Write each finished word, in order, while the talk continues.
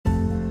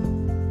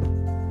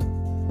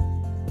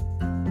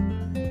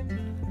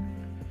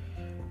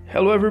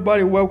Hello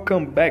everybody,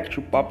 welcome back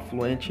to Papo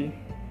Fluente.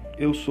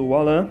 Eu sou o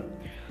Alan.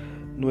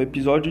 No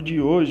episódio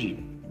de hoje,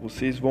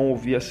 vocês vão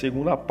ouvir a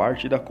segunda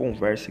parte da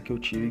conversa que eu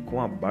tive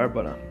com a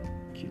Bárbara,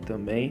 que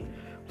também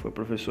foi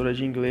professora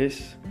de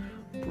inglês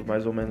por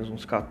mais ou menos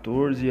uns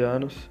 14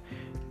 anos,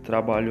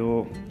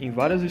 trabalhou em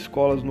várias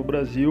escolas no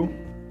Brasil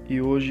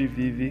e hoje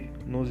vive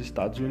nos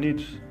Estados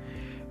Unidos.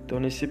 Então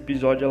nesse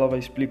episódio ela vai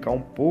explicar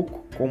um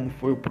pouco como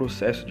foi o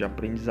processo de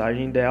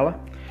aprendizagem dela,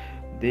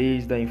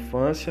 desde a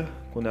infância,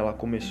 quando ela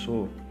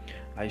começou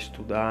a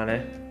estudar,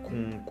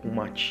 com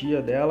uma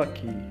tia dela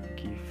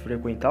que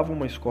frequentava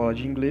uma escola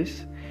de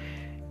inglês,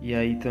 e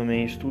aí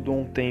também estudou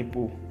um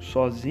tempo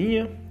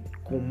sozinha,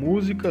 com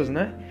músicas,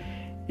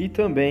 e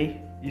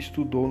também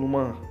estudou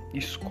numa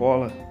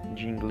escola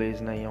de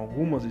inglês, em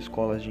algumas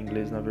escolas de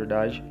inglês, na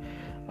verdade,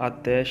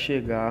 até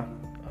chegar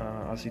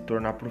a se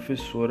tornar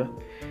professora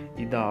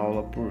e dar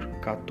aula por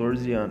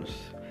 14 anos.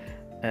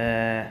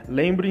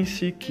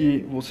 Lembrem-se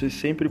que você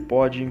sempre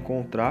pode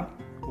encontrar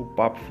o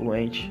Papo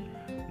Fluente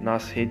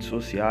nas redes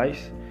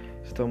sociais.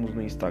 Estamos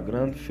no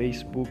Instagram,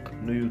 Facebook,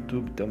 no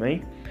YouTube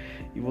também.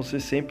 E você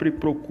sempre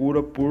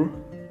procura por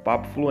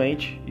Papo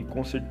Fluente e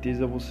com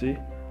certeza você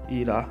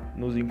irá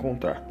nos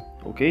encontrar,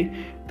 ok?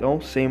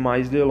 Então, sem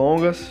mais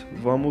delongas,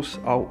 vamos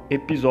ao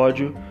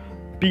episódio.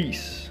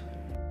 Peace!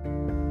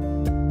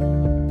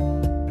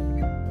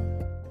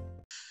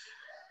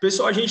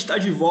 Pessoal, a gente está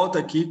de volta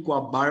aqui com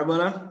a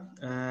Bárbara.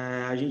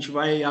 A gente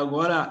vai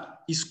agora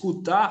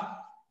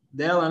escutar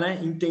dela,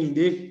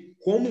 entender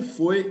como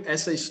foi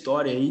essa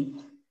história aí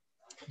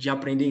de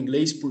aprender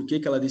inglês, por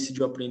que ela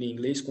decidiu aprender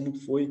inglês, como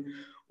foi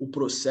o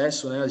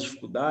processo, as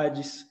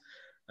dificuldades,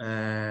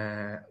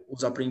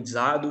 os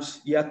aprendizados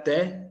e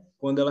até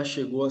quando ela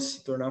chegou a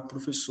se tornar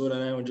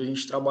professora, onde a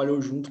gente trabalhou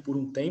junto por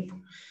um tempo.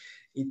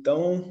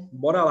 Então,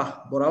 bora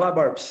lá,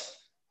 Barbs.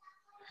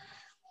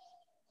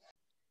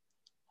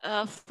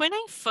 Foi na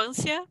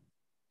infância,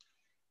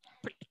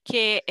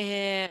 porque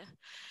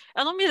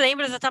eu não me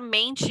lembro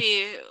exatamente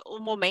o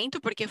momento,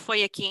 porque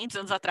foi há 500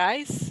 anos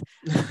atrás.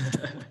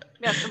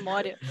 Minha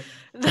memória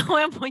não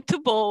é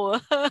muito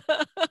boa.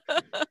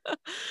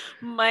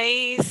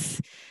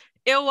 Mas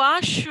eu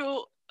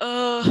acho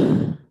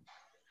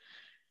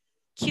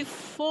que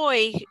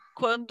foi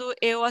quando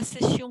eu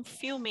assisti um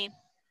filme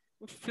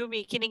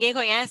que ninguém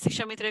conhece, que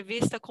chama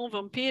Entrevista com o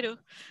Vampiro.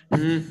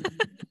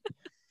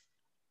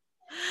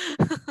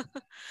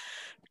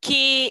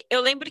 Que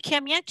eu lembro que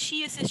a minha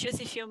tia assistiu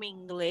esse filme em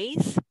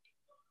inglês,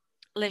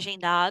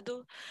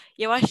 legendado,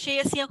 e eu achei,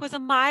 assim, a coisa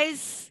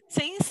mais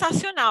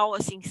sensacional,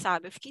 assim,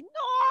 sabe? Eu fiquei,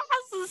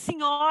 nossa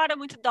senhora,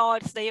 muito da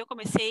hora. Isso daí eu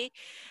comecei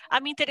a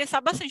me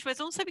interessar bastante, mas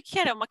eu não sabia o que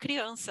era, uma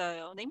criança,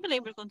 eu nem me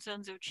lembro quantos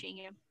anos eu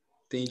tinha.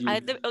 Entendi.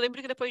 Aí eu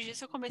lembro que depois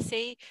disso eu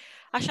comecei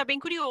a achar bem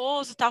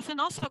curioso, tal. Eu falei,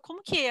 nossa,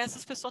 como que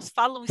essas pessoas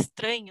falam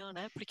estranho,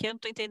 né? Porque eu não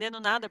tô entendendo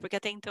nada, porque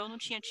até então eu não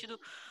tinha tido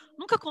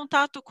nunca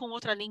contato com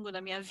outra língua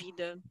na minha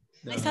vida.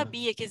 Nem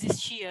sabia que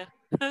existia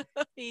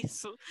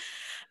isso.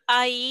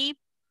 Aí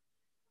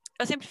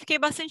eu sempre fiquei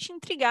bastante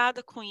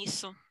intrigada com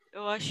isso.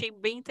 Eu achei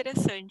bem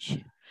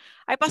interessante.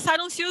 Aí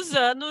passaram-se os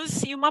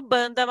anos e uma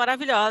banda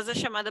maravilhosa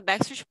chamada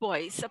Backstreet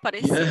Boys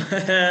apareceu.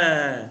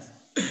 Yes.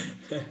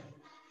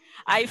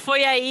 Aí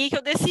foi aí que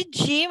eu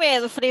decidi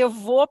mesmo. Falei, eu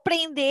vou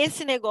aprender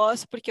esse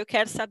negócio porque eu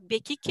quero saber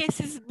o que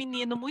esses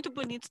meninos muito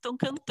bonitos estão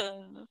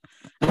cantando.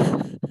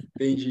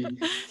 Entendi.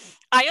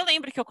 Aí eu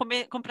lembro que eu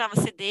comprava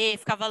CD,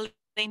 ficava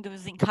lendo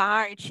os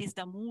encartes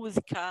da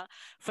música.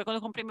 Foi quando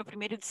eu comprei meu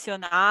primeiro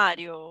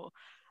dicionário.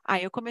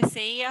 Aí eu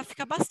comecei a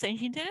ficar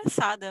bastante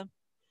interessada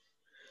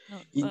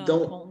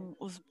Então,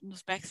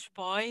 nos Backstreet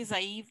Boys.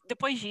 Aí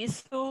depois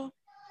disso,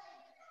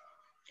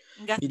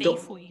 engatei e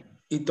fui.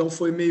 Então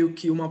foi meio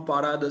que uma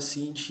parada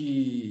assim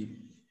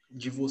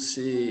de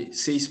você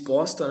ser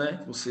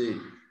exposta, Você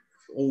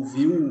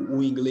ouviu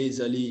o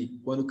inglês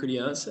ali quando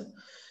criança,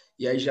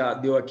 e aí já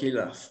deu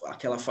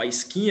aquela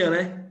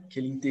faísquinha,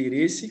 Aquele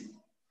interesse.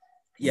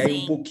 E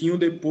aí um pouquinho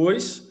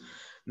depois,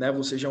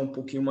 Você já um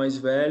pouquinho mais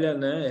velha,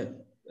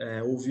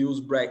 ouviu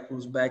os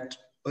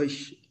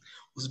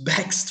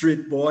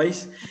Backstreet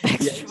Boys.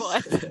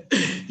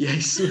 E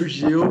aí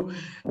surgiu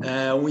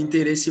um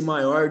interesse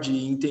maior de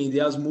entender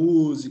as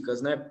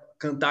músicas,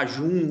 cantar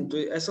junto,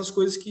 essas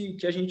coisas que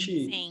a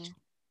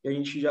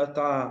gente já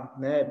está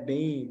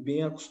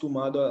bem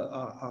acostumado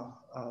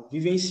a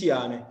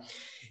vivenciar,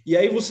 E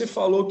aí você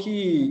falou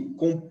que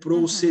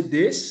comprou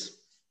CDs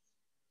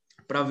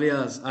para ver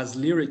as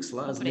lyrics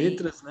lá, as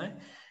letras,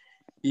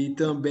 E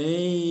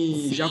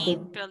também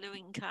pelo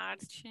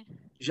encarte.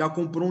 Já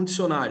comprou um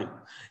dicionário.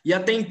 E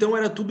até então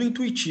era tudo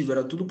intuitivo,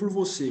 era tudo por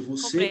você.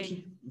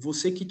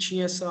 Você que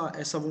tinha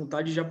essa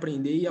vontade de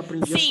aprender e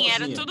aprendia sozinha. Sim,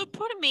 era tudo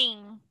por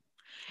mim.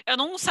 Eu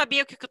não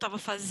sabia o que eu estava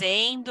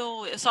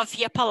fazendo, eu só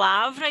via a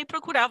palavra e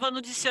procurava no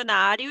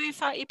dicionário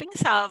e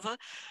pensava.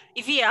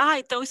 E via,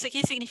 então isso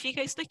aqui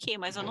significa isso daqui,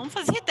 mas eu não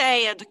fazia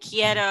ideia do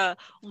que era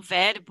um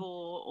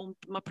verbo,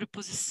 uma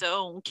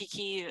preposição,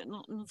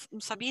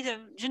 não sabia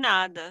de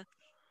nada.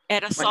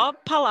 Era só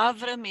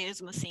palavra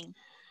mesmo, assim.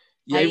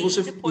 E aí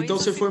depois então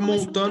você foi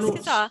montando,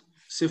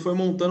 você foi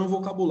montando um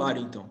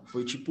vocabulário, então.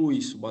 Foi tipo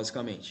isso,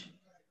 basicamente.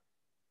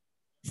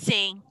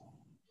 Sim,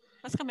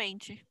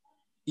 basicamente.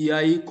 E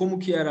aí, como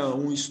que era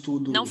um Não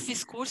estudo?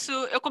 fiz curso,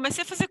 eu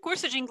comecei a fazer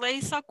curso de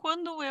inglês só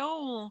quando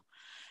eu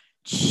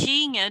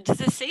tinha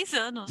 16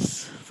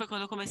 anos. Foi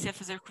quando eu comecei a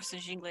fazer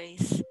cursos de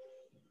inglês.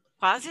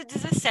 Quase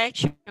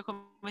 17. Eu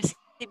comecei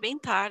bem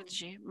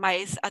tarde,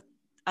 mas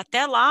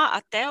até lá,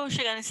 até eu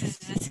chegar nesses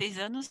 16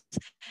 anos,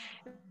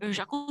 eu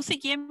já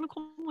conseguia me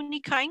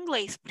comunicar em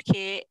inglês,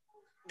 porque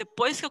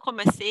depois que eu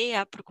comecei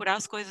a procurar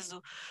as coisas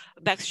do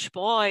Backstreet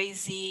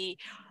Boys e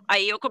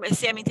aí eu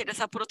comecei a me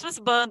interessar por outras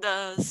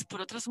bandas, por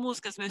outras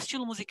músicas, meu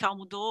estilo musical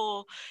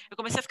mudou. Eu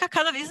comecei a ficar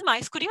cada vez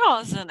mais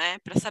curiosa, né,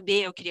 para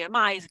saber, eu queria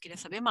mais, eu queria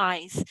saber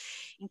mais.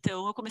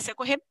 Então eu comecei a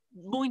correr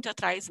muito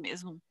atrás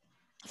mesmo.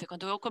 Foi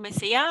quando eu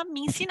comecei a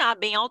me ensinar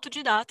bem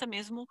autodidata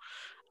mesmo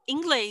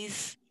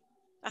inglês,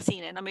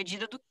 assim, né, na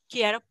medida do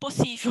que era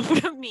possível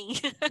para mim.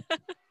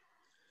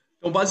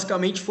 Então,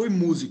 basicamente, foi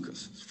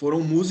músicas. Foram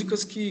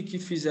músicas que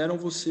fizeram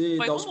você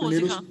Foi dar com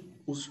música.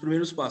 os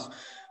primeiros passos.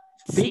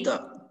 Sim.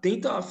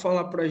 Tenta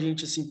falar pra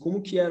gente, assim,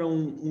 como que era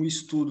um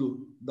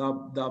estudo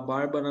da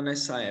Bárbara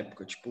nessa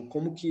época. Tipo,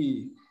 como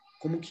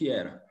que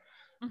era?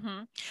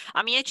 Uhum.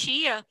 A minha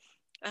tia,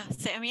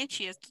 a minha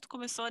tia, tudo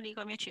começou ali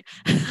com a minha tia.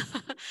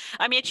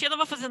 A minha tia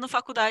estava fazendo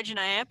faculdade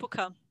na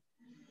época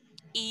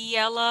e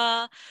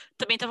ela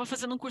também estava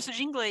fazendo um curso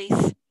de inglês.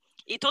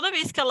 E toda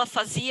vez que ela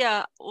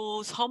fazia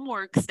os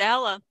homeworks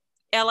dela,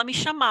 ela me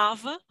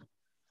chamava.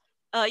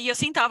 E eu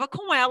sentava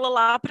com ela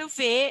lá para eu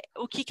ver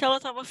o que que ela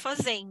estava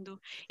fazendo.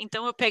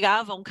 Então eu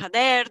pegava um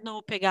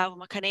caderno, pegava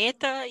uma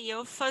caneta e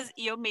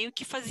eu meio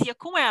que fazia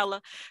com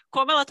ela.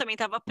 Como ela também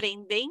estava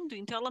aprendendo,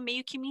 então ela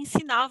meio que me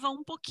ensinava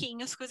um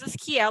pouquinho as coisas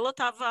que ela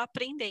estava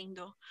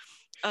aprendendo.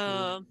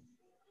 Show.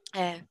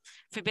 Uh,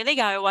 foi bem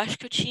legal. Eu acho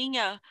que eu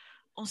tinha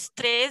uns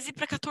 13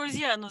 para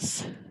 14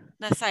 anos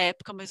nessa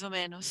época, mais ou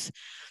menos.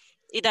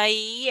 E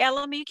daí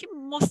ela meio que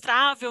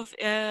mostrava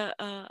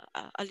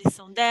a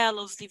lição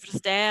dela, os livros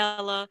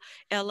dela.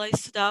 Ela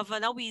estudava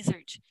na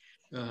Wizard.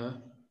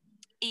 Aham.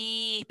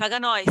 E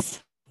paga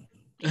nós.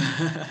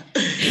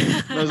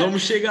 Enfim. Nós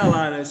vamos chegar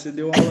lá, né? Você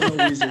deu aula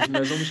na Wizard,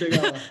 nós vamos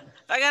chegar lá.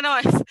 Paga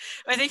nós.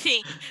 Mas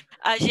enfim,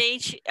 a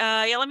gente.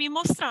 Ela me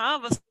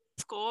mostrava as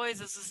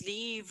coisas, os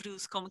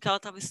livros, como que ela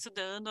estava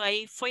estudando.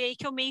 Aí foi aí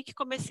que eu meio que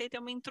comecei a ter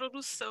uma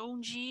introdução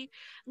de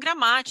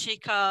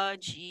gramática,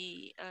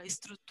 de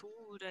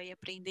estrutura e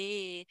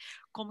aprender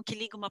como que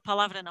liga uma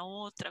palavra na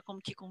outra, como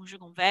que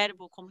conjuga um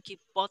verbo, como que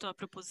bota uma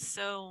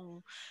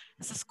preposição,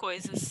 essas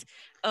coisas.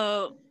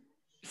 Uh,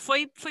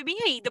 foi bem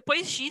aí.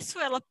 Depois disso,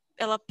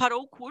 ela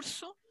parou o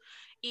curso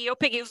e eu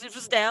peguei os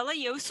livros dela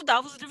e eu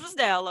estudava os livros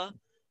dela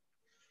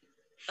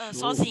Show.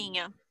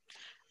 sozinha.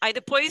 Aí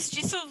depois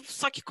disso,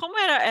 só que como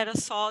era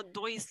só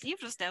 2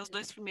 livros, né, os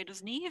 2 primeiros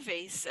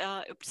níveis,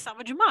 eu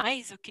precisava de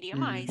mais, eu queria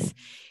mais. Uhum.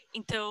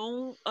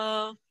 Então,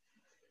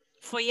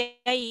 foi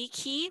aí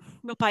que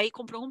meu pai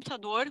comprou um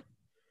computador,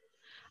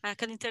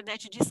 aquela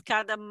internet de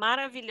escada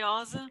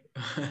maravilhosa.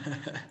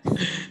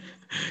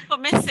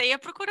 Comecei a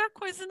procurar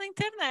coisas na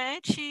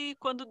internet,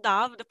 quando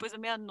dava, depois da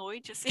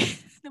meia-noite, assim,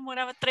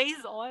 demorava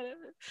 3 horas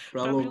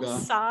Pra para abrir um logar.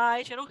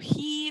 site, era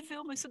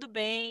horrível, mas tudo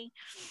bem.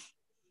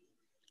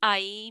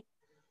 Aí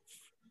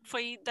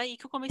foi daí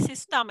que eu comecei a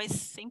estudar, mas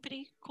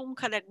sempre com um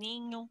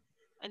caderninho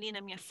ali na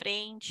minha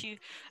frente,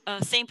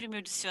 sempre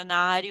meu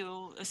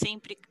dicionário, eu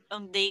sempre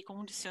andei com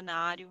um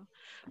dicionário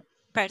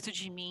perto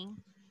de mim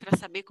para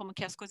saber como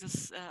que as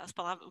coisas, as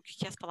palavras, o que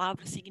que as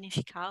palavras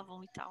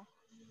significavam e tal.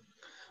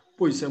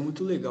 Pô, isso é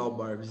muito legal,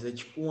 Barbs. É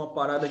tipo uma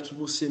parada que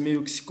você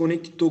meio que se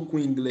conectou com o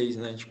inglês,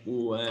 né?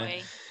 Tipo,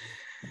 Foi.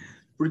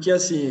 porque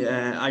assim,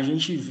 a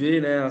gente vê,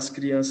 né, as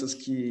crianças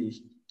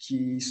que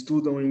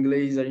estudam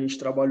inglês, a gente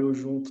trabalhou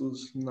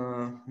juntos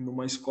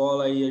numa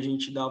escola e a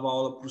gente dava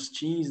aula para os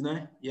teens,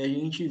 né? E a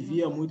gente Uhum.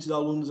 via muitos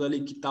alunos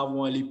ali que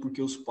estavam ali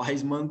porque os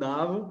pais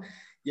mandavam,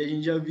 e a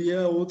gente já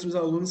via outros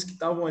alunos que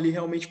estavam ali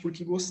realmente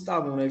porque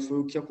gostavam, né? Foi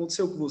o que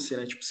aconteceu com você,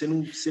 né? Tipo,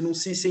 você não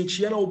se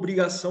sentia na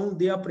obrigação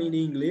de aprender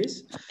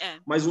inglês, É.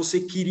 mas você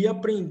queria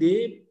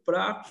aprender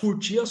para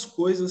curtir as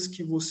coisas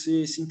que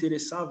você se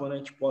interessava,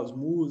 né? Tipo, as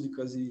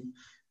músicas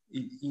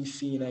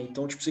enfim, né?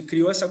 Então, tipo, você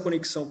criou essa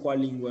conexão com a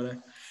língua,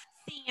 né?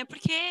 Sim, é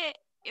porque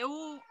eu,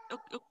 eu,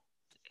 eu,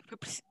 eu,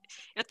 preci-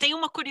 eu tenho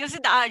uma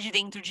curiosidade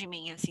dentro de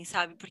mim, assim,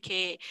 sabe?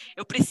 Porque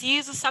eu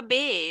preciso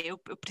saber, eu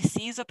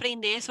preciso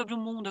aprender sobre o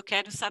mundo, eu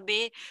quero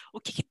saber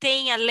o que que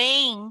tem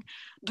além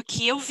do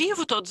que eu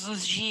vivo todos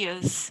os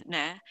dias,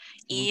 né?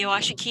 E Muito eu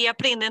acho bom. que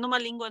aprendendo uma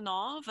língua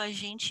nova, a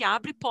gente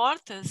abre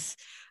portas,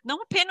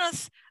 não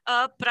apenas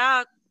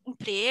para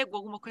emprego,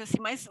 alguma coisa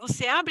assim, mas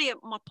você abre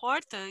uma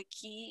porta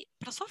que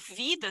para sua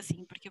vida,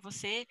 assim, porque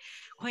você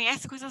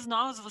conhece coisas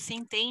novas, você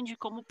entende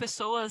como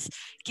pessoas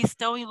que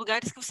estão em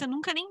lugares que você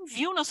nunca nem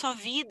viu na sua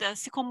vida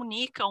se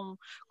comunicam,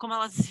 como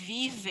elas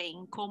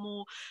vivem,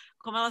 como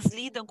elas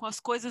lidam com as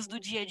coisas do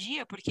dia a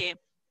dia, porque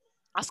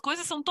as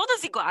coisas são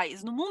todas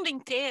iguais no mundo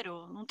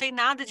inteiro, não tem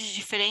nada de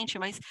diferente,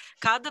 mas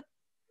cada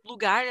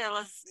lugar,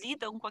 elas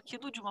lidam com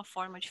aquilo de uma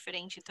forma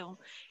diferente. Então,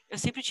 eu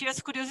sempre tive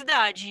essa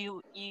curiosidade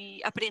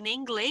e aprender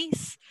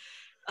inglês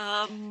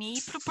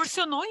me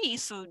proporcionou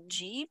isso,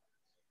 de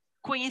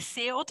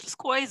conhecer outras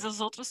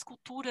coisas, outras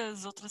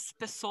culturas, outras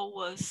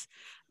pessoas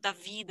da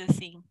vida,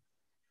 assim.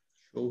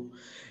 Show.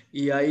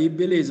 E aí,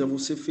 beleza,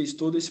 você fez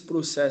todo esse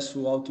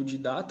processo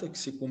autodidata que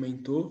você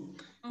comentou,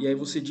 e aí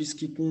você Uhum. disse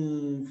que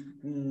com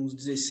uns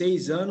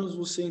 16 anos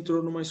você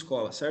entrou numa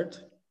escola,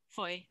 certo?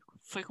 Foi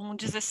com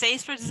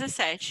 16 para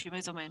 17,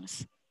 mais ou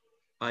menos.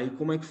 Aí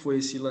como é que foi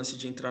esse lance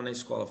de entrar na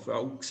escola? Foi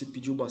algo que você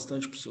pediu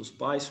bastante para os seus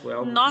pais? Foi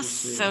algo que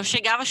Nossa, eu você...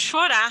 chegava a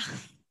chorar.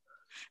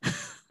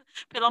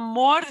 Pelo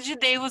amor de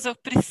Deus, eu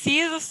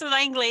preciso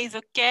estudar inglês,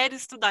 eu quero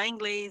estudar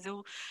inglês,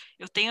 eu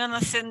tenho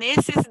essa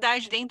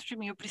necessidade dentro de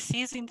mim, eu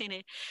preciso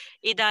entender.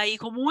 E daí,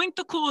 com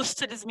muito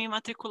custo, eles me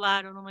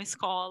matricularam numa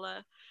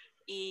escola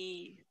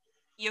e,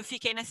 e eu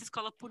fiquei nessa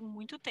escola por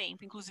muito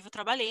tempo. Inclusive, eu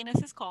trabalhei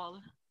nessa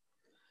escola.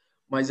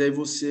 Mas aí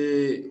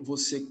você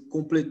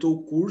completou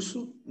o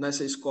curso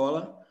nessa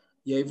escola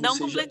e aí Não você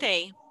já...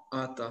 completei,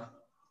 Ah, tá.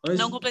 não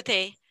Antes...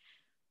 completei.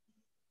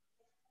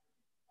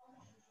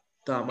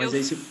 Tá, Eu mas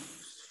aí você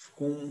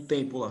ficou um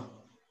tempo lá.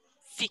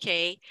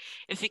 fiquei,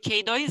 eu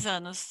fiquei 2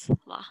 anos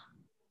lá.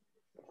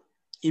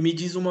 E me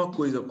diz uma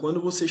coisa, quando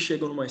você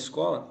chega numa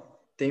escola,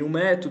 tem um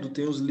método,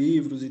 tem os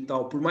livros e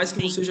tal. Por mais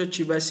que você Sim. já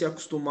tivesse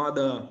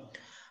acostumada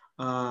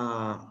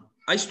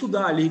a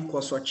estudar ali com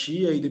a sua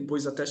tia e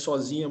depois até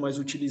sozinha, mas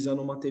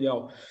utilizando o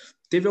material,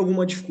 teve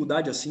alguma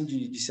dificuldade assim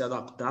de se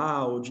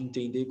adaptar ou de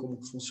entender como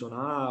que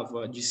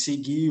funcionava, de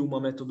seguir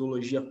uma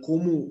metodologia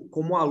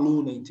como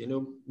aluna,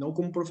 entendeu? Não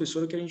como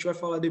professora que a gente vai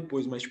falar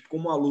depois, mas tipo,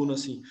 como aluna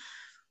assim.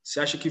 Você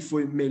acha que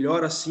foi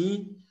melhor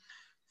assim?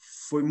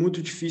 Foi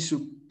muito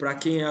difícil para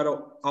quem era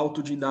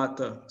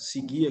autodidata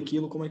seguir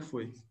aquilo? Como é que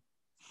foi?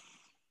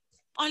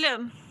 Olha,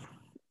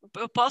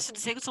 eu posso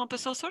dizer que eu sou uma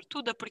pessoa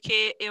sortuda,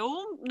 porque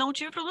eu não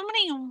tive problema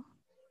nenhum.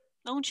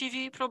 Não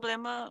tive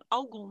problema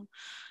algum.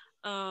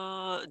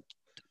 Ah,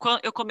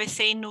 eu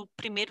comecei no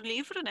primeiro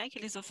livro, né, que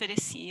eles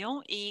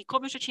ofereciam, e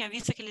como eu já tinha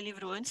visto aquele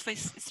livro antes, foi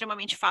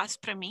extremamente fácil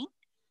para mim.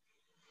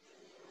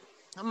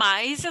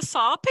 Mas eu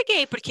só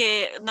peguei,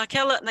 porque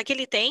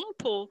naquele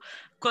tempo,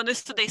 quando eu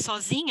estudei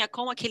sozinha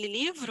com aquele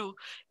livro,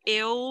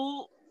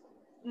 eu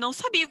não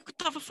sabia o que eu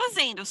estava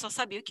fazendo, eu só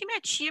sabia o que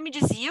minha tia me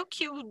dizia o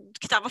que eu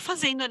estava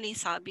fazendo ali,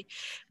 sabe?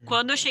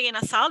 Quando eu cheguei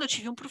na sala, eu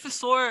tive um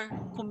professor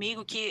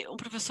comigo, um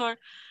professor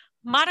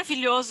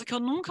maravilhoso que eu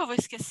nunca vou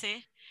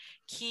esquecer,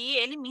 que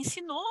ele me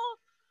ensinou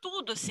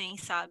tudo, assim,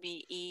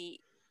 sabe? E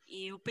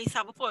eu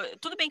pensava, pô,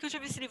 tudo bem que eu já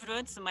vi esse livro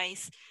antes,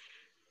 mas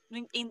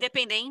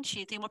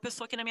independente, tem uma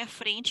pessoa aqui na minha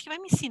frente que vai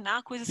me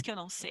ensinar coisas que eu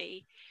não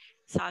sei,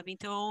 sabe?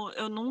 Então,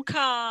 eu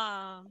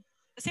nunca.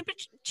 Eu sempre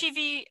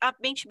tive a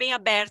mente bem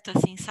aberta,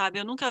 assim, sabe?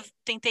 Eu nunca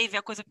tentei ver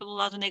a coisa pelo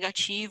lado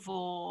negativo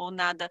ou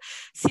nada.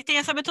 Se tem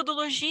essa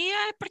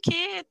metodologia, é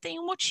porque tem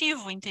um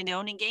motivo,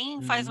 entendeu?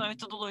 Ninguém faz uma Uhum.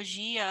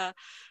 metodologia,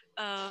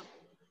 ah,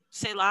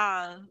 sei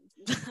lá,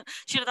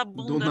 tira da Do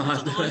bunda a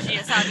nada.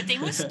 metodologia, sabe? Tem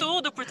um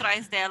estudo por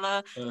trás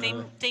dela,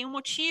 Aham. tem um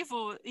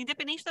motivo,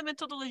 independente da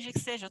metodologia que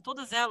seja,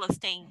 todas elas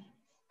têm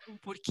um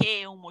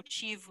porquê, um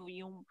motivo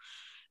e um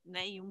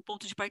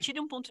ponto de partida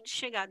e um ponto de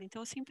chegada.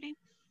 Então, eu sempre,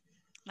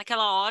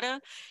 naquela hora,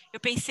 eu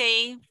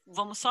pensei,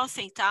 vamos só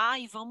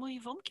aceitar e vamos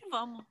que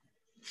vamos.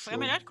 Foi a Show.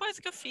 melhor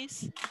coisa que eu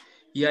fiz.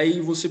 E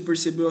aí você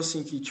percebeu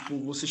assim que tipo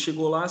você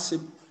chegou lá, você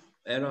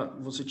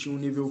tinha um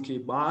nível que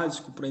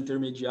básico para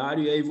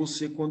intermediário e aí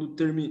você quando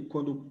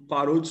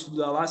parou de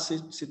estudar lá, você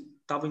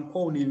estava em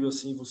qual nível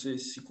assim você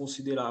se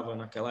considerava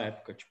naquela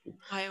época, tipo,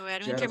 Ah, eu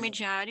era um já era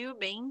intermediário,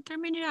 bem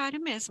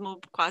intermediário mesmo,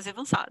 quase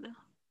avançada.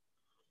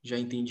 já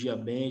entendia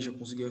bem, já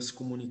conseguia se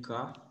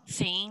comunicar?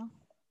 Sim,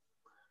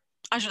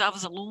 ajudava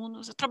os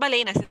alunos. Eu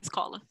trabalhei nessa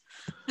escola.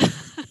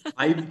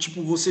 Aí,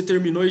 tipo, você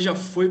terminou e já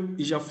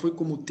foi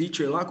como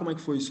teacher lá? Como é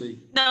que foi isso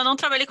aí? Não, eu não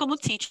trabalhei como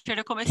teacher,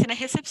 eu comecei na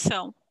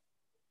recepção.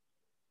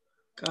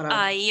 Caraca.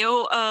 Aí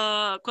eu,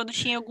 quando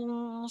tinha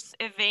alguns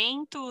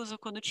eventos, ou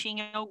quando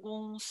tinha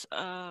algumas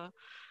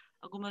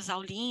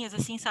aulinhas,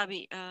 assim,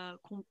 sabe,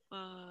 com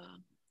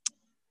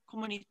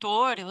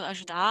monitor, eu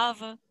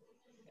ajudava.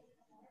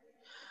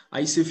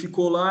 Aí você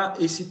ficou lá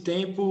esse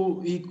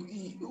tempo e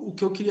o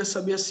que eu queria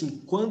saber assim,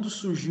 quando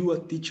surgiu a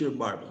Teacher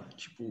Barbara?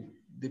 Tipo,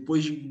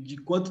 depois de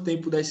quanto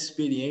tempo dessa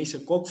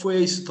experiência, qual que foi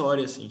a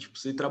história assim? Tipo,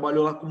 você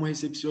trabalhou lá como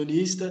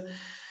recepcionista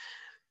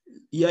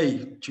e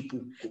aí, tipo,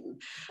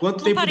 quanto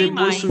Não tempo parei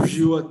depois mais.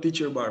 surgiu a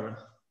Teacher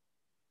Barbara?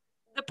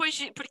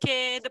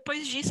 Porque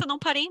depois disso eu não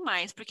parei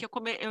mais, porque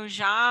eu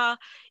já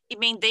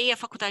emendei a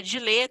faculdade de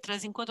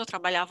letras enquanto eu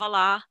trabalhava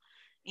lá.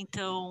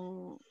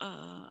 Então,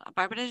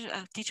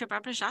 a teacher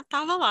Bárbara já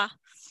estava lá.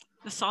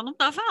 Eu só não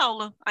dava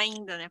aula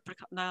ainda, né,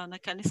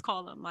 naquela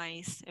escola,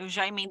 mas eu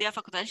já emendei a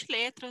faculdade de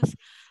letras.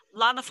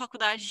 Lá na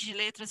faculdade de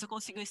letras eu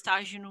consegui um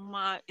estágio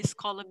numa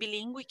escola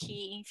bilíngue,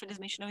 que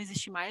infelizmente não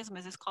existe mais,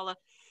 mas a escola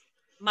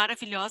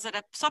maravilhosa,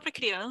 era só para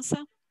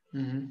criança.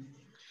 Uhum.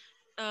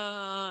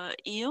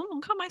 E eu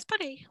nunca mais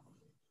parei.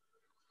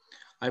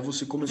 Aí você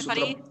Quer dizer, começou a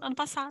parei ano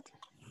passado.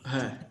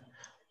 é.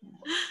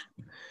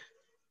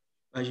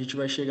 A gente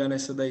vai chegar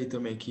nessa daí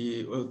também,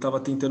 que eu tava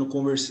tentando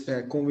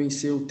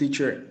convencer o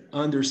teacher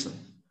Anderson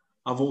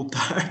a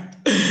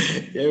voltar.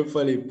 E aí eu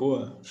falei, pô,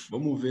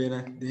 vamos ver,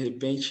 né? De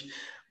repente.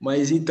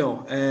 Mas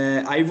então,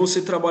 aí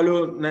você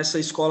trabalhou nessa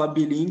escola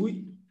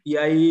bilíngue, e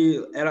aí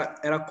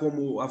era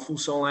como a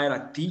função lá era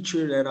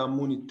teacher, era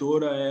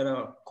monitora,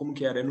 era como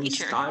que era? Era um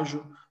Teacher.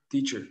 estágio,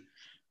 teacher.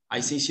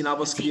 Aí você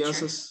ensinava as Teacher.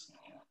 crianças,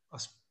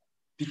 as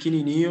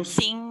pequenininhos.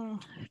 Sim,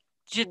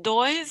 de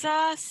 2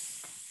 a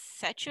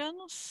 7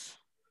 anos.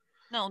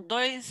 Não,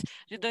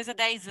 de 2 a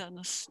 10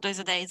 anos. 2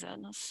 a 10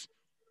 anos.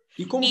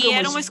 E como que é E uma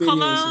era uma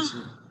experiência escola.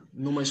 assim,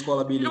 numa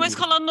escola Era uma bilíngue?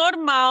 escola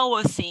normal,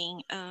 assim,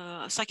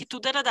 só que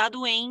tudo era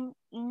dado em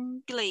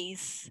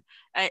inglês.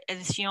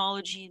 Eles tinham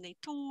aula de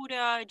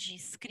leitura, de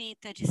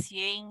escrita, de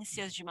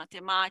ciências, de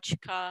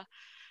matemática,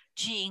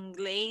 de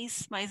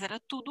inglês, mas era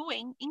tudo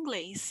em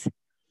inglês.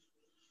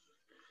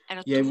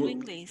 Era E aí, tudo em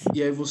inglês.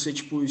 e aí você,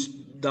 tipo,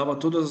 dava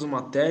todas as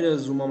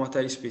matérias, uma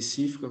matéria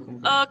específica,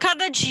 como que é?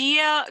 Cada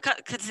dia,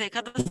 quer dizer,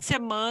 cada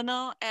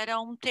semana era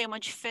um tema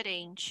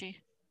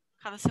diferente.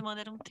 Cada semana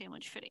era um tema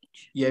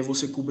diferente. E aí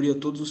você cobria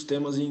todos os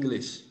temas em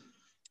inglês.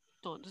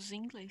 Todos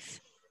em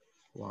inglês.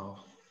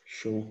 Uau,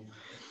 show.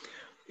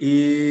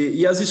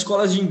 E as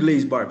escolas de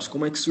inglês, Barbs,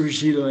 como é que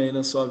surgiram aí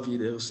na sua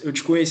vida? Eu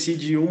te conheci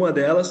de uma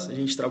delas, a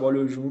gente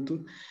trabalhou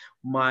junto,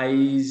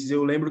 mas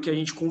eu lembro que a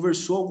gente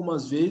conversou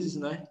algumas vezes,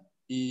 né?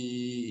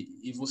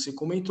 E você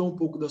comentou um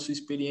pouco da sua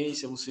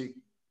experiência, você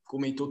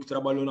comentou que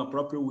trabalhou na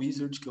própria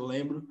Wizard, que eu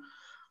lembro,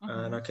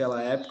 Uhum.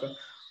 naquela época.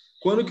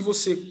 Quando que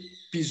você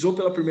pisou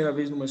pela primeira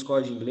vez numa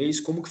escola de inglês?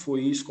 Como que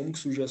foi isso? Como que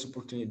surgiu essa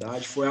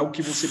oportunidade? Foi algo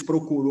que você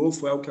procurou?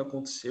 Foi algo que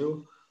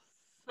aconteceu?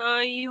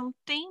 Foi um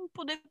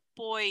tempo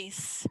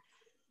depois.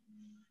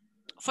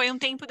 Foi um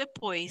tempo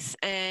depois.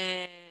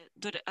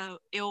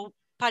 Eu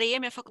parei a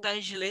minha faculdade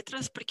de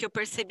letras porque eu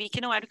percebi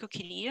que não era o que eu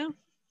queria.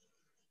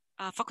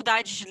 A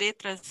faculdade de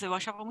letras eu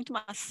achava muito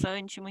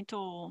maçante,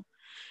 muito.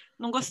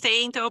 Não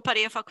gostei, então eu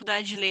parei a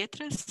faculdade de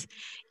letras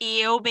e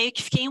eu meio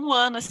que fiquei um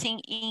ano assim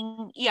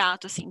em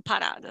hiato, assim,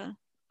 parada.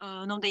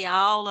 Não dei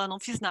aula, não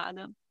fiz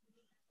nada.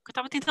 Eu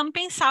tava tentando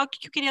pensar o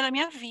que eu queria da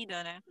minha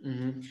vida, né?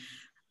 Uhum.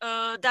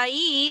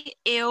 Daí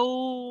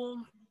eu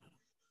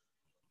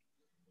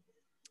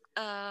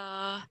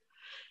ah,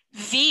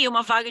 vi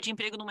uma vaga de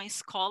emprego numa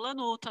escola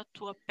no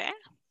Tatuapé,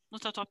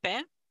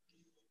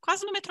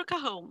 quase no Metrô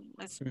Carrão,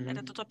 mas era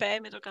Uhum. Tatuapé,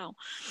 Metrô Carrão.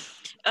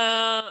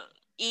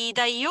 E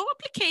daí eu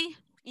apliquei.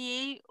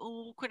 E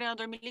o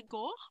coordenador me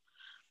ligou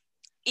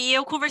e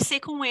eu conversei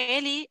com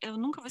ele. Eu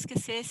nunca vou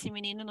esquecer esse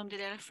menino, o nome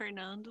dele era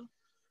Fernando.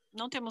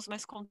 Não temos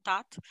mais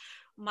contato,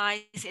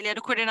 mas ele era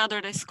o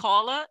coordenador da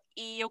escola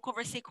e eu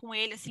conversei com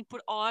ele assim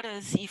por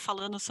horas e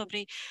falando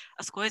sobre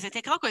as coisas. E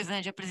tem aquela coisa,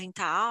 né, de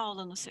apresentar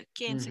aula, não sei o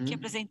quê, não sei o quê. Uhum.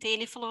 Apresentei,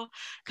 ele falou: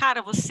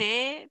 "Cara,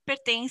 você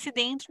pertence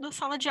dentro da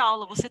sala de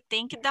aula, você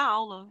tem que dar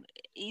aula.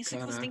 É isso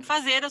que você tem que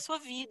Caraca. fazer da sua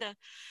vida."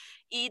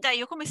 E daí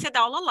eu comecei a dar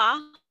aula lá,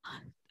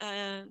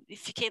 e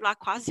fiquei lá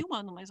quase um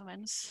ano, mais ou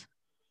menos.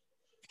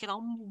 Fiquei lá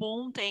um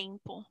bom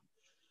tempo.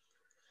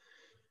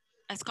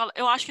 A escola,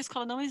 eu acho que a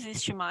escola não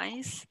existe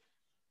mais.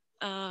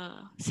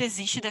 Se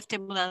existe, deve ter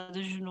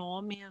mudado de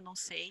nome, eu não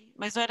sei.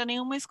 Mas não era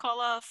nenhuma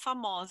escola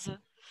famosa.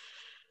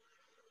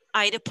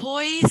 Aí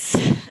depois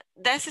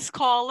dessa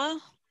escola,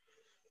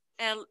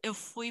 eu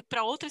fui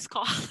para outra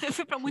escola. Eu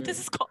fui para muitas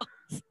escolas.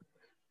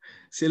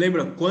 Você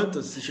lembra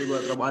quantas você chegou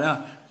a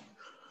trabalhar?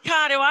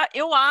 Cara,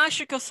 eu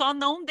acho que eu só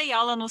não dei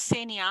aula no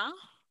CNA.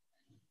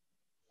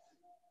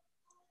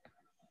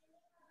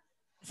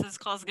 Essas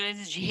escolas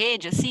grandes de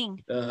rede, assim.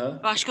 Aham.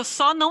 Eu acho que eu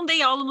só não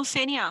dei aula no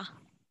CNA.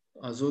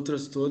 As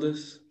outras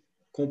todas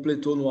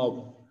completou no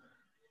álbum.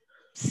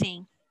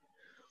 Sim.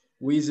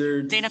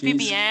 Wizard, Dei na Fisk,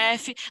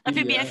 PBF. Na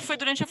PBF foi PBF.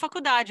 durante a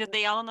faculdade. Eu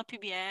dei aula na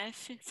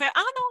PBF.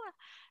 Não.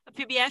 A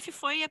PBF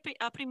foi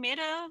a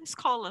primeira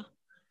escola.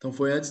 Então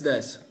foi antes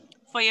dessa.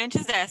 Foi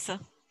antes dessa.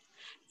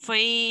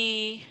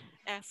 Foi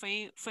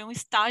um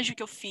estágio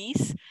que eu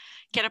fiz,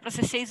 que era para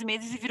ser 6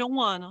 meses e virou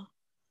um ano.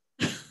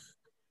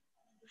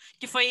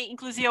 Que foi,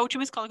 inclusive, a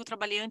última escola que eu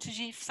trabalhei antes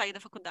de sair da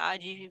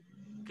faculdade.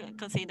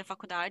 Cansei da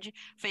faculdade.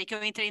 Foi aí que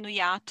eu entrei no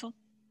hiato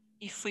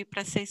e fui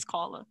para essa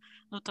escola,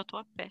 no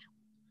Tatuapé.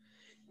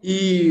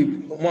 E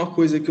uma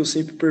coisa que eu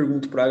sempre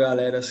pergunto pra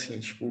galera, assim,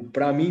 tipo,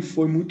 pra mim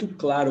foi muito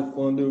claro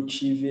quando eu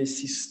tive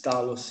esse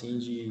estalo, assim,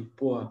 de,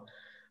 porra,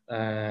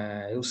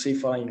 eu sei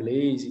falar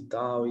inglês e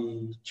tal,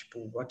 e,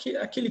 tipo,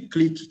 aquele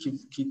clique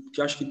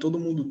que acho que todo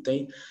mundo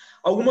tem.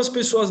 Algumas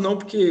pessoas não,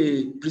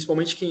 porque,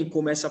 principalmente quem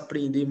começa a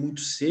aprender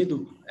muito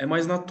cedo, é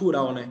mais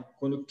natural, né?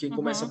 Quando quem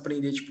começa a Uhum.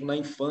 aprender, tipo, na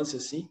infância,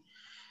 assim,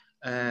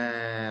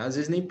 às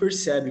vezes nem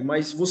percebe,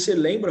 mas você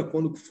lembra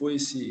quando foi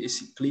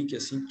esse clique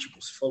assim, tipo,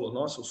 você falou,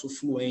 nossa, eu sou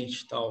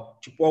fluente e tal,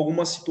 tipo,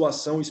 alguma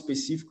situação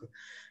específica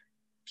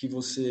que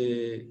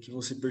você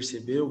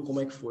percebeu, como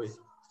é que foi?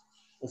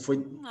 Ou foi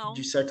de Não.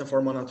 certa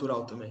forma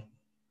natural também?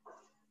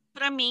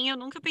 Para mim, eu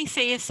nunca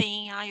pensei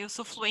assim, eu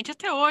sou fluente.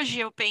 Até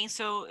hoje eu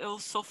penso, eu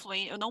sou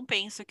fluente. Eu não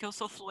penso que eu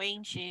sou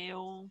fluente.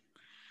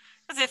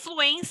 Quer dizer,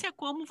 fluência é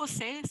como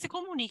você se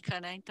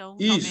comunica, né? Então,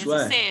 talvez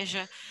Isso,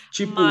 seja.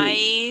 tipo,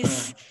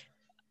 Mas,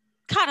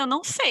 cara, eu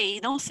não sei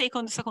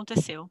quando isso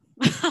aconteceu.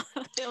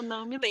 Eu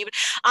não me lembro.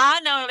 Ah,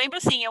 não, eu lembro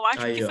sim. Eu acho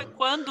que aí, ó. foi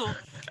quando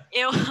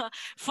eu.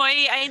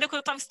 Foi ainda quando eu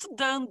estava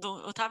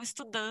estudando. Eu estava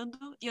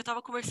estudando e eu estava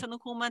conversando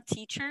com uma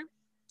teacher,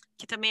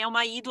 que também é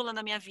uma ídola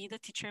na minha vida,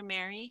 Teacher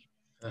Mary,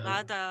 lá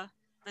Aham.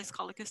 da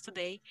escola que eu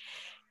estudei.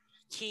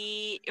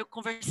 Que eu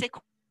conversei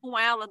com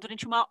ela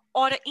durante uma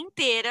hora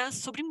inteira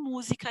sobre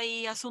música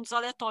e assuntos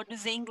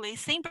aleatórios em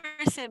inglês, sem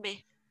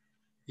perceber.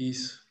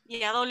 Isso. E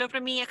ela olhou pra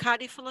minha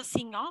cara e falou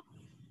assim, ó,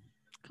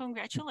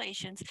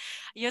 congratulations.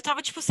 E eu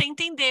tava, tipo, sem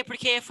entender,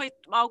 porque foi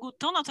algo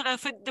tão natural.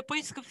 Foi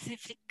depois que eu falei,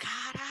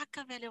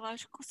 caraca, velho, eu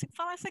acho que consigo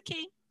falar isso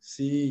aqui.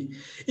 Sim.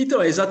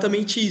 Então, é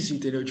exatamente isso,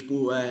 entendeu?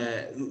 Tipo,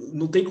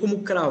 não tem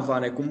como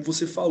cravar, né? Como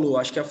você falou,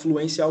 acho que a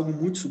fluência é algo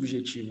muito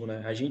subjetivo,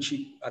 né? A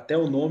gente, até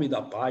o nome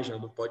da página,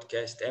 do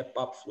podcast é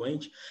Papo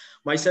Fluente,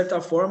 mas de certa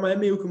forma é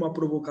meio que uma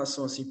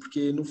provocação, assim,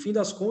 porque no fim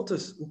das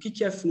contas, o que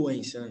que é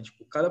fluência, né?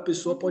 Tipo, cada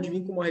pessoa pode Uhum.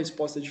 vir com uma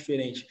resposta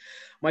diferente.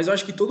 Mas eu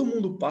acho que todo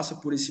mundo passa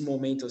por esse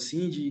momento,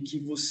 assim, de que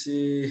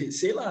você,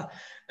 sei lá,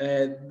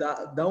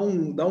 dá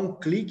um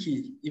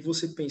clique e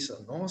você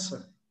pensa,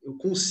 nossa, eu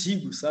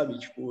consigo, sabe?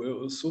 Tipo,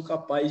 eu sou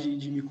capaz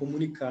de me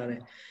comunicar, né?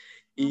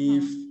 E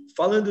Uhum.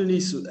 falando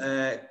nisso,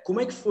 como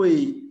é que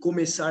foi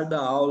começar a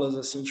dar aulas,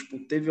 assim, tipo,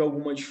 teve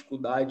alguma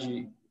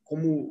dificuldade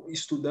como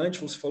estudante?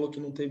 Você falou que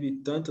não teve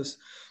tantas,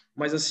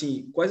 mas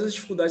assim, quais as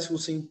dificuldades que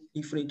você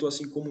enfrentou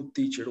assim como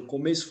teacher? O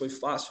começo foi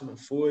fácil, não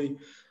foi?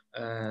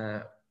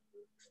 É,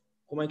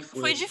 como é que foi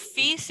Foi assim?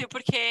 difícil,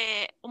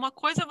 porque uma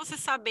coisa é você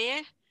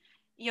saber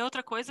e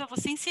outra coisa é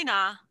você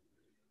ensinar.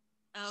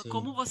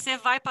 Como Sim. você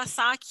vai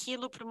passar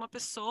aquilo para uma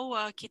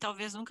pessoa que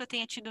talvez nunca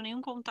tenha tido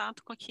nenhum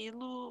contato com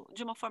aquilo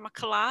de uma forma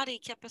clara e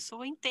que a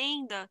pessoa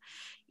entenda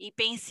e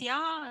pense,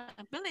 ah,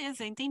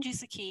 beleza, entendi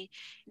isso aqui.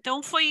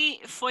 Então foi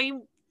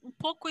um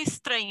pouco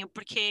estranho,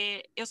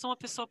 porque eu sou uma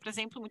pessoa, por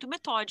exemplo, muito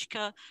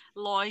metódica,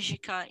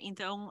 lógica,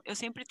 então eu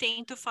sempre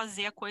tento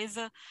fazer a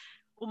coisa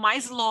o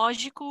mais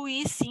lógico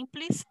e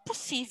simples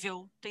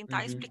possível, tentar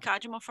Uhum. explicar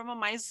de uma forma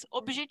mais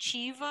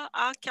objetiva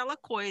aquela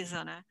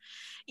coisa, né?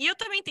 E eu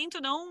também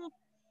tento não,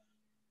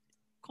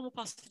 como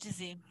posso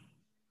dizer,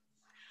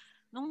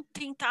 não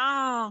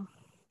tentar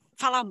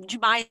falar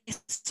demais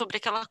sobre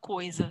aquela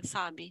coisa,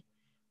 sabe?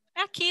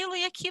 É aquilo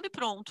e aquilo e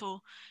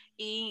pronto.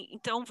 E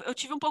então eu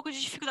tive um pouco de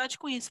dificuldade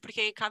com isso,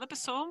 porque cada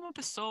pessoa é uma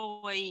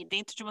pessoa e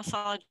dentro de uma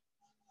sala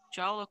de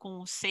aula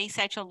com 6,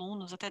 7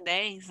 alunos, até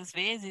 10 às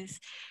vezes,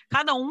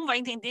 cada um vai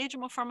entender de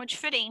uma forma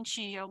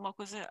diferente, é uma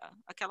coisa,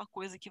 aquela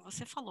coisa que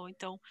você falou.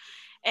 Então,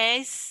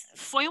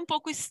 foi um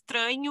pouco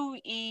estranho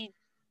e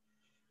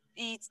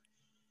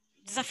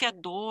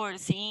desafiador,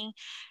 assim,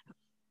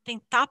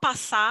 tentar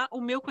passar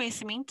o meu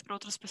conhecimento para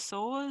outras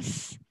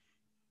pessoas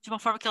de uma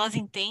forma que elas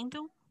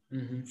entendam.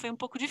 Uhum. Foi um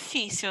pouco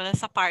difícil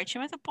nessa parte,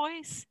 mas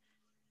depois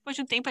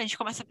de um tempo a gente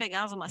começa a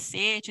pegar os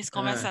macetes,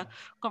 É,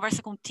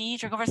 conversa com o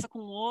teacher, conversa com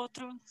o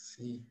outro.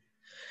 sim.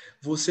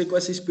 Você com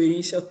essa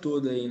experiência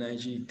toda aí, né,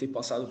 de ter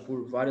passado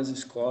por várias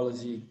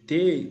escolas e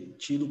ter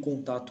tido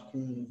contato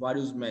com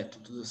vários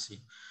métodos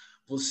assim,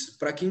 você,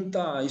 para quem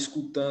está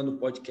escutando o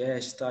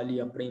podcast, está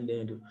ali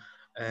aprendendo,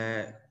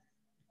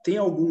 tem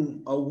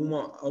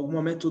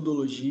alguma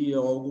metodologia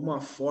ou alguma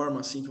forma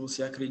assim que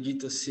você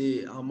acredita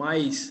ser a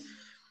mais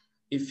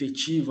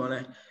efetiva,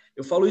 né?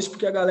 Eu falo isso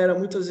porque a galera,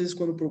 muitas vezes,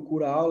 quando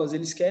procura aulas,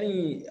 eles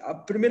querem. A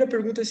primeira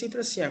pergunta é sempre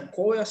assim: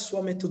 qual é a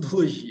sua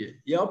metodologia?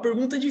 E é uma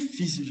pergunta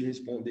difícil de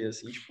responder,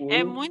 assim. Tipo,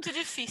 É eu, muito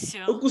difícil.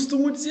 eu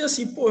costumo dizer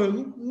assim: pô, eu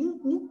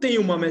não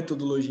tenho uma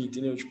metodologia,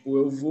 entendeu? Tipo,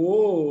 eu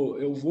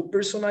vou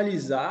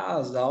personalizar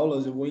as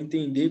aulas, eu vou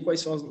entender quais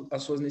são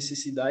as suas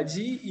necessidades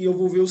e eu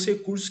vou ver os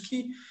recursos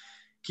que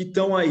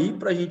estão aí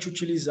para a gente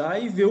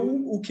utilizar e ver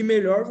o que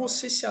melhor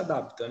você se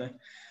adapta, né?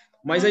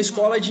 Mas a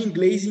escola Uhum. de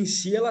inglês em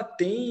si, ela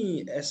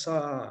tem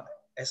essa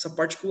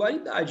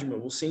particularidade, meu.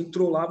 Você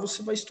entrou lá,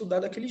 você vai estudar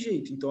daquele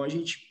jeito. Então a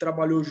gente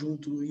trabalhou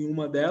junto em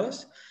uma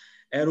delas,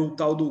 era o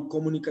tal do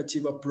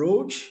Communicative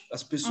Approach.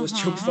 As pessoas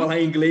tinham que Uhum.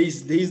 falar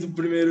inglês desde o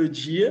primeiro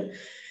dia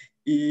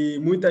e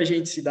muita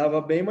gente se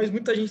dava bem, mas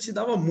muita gente se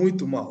dava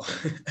muito mal.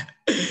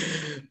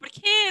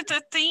 Porque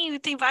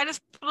tem várias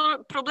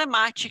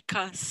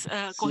problemáticas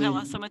com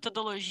relação a Sim.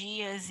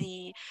 metodologias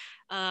e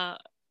ah,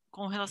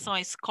 com relação a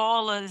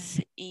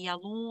escolas e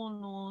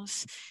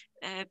alunos.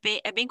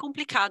 É bem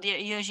complicado.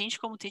 E a gente,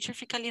 como teacher,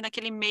 fica ali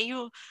naquele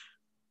meio. O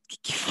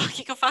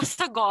que eu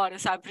faço agora,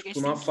 sabe? Porque a Tipo,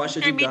 gente tem numa que faixa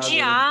de Gaza, né?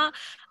 intermediar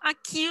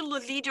aquilo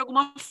ali de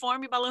alguma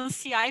forma e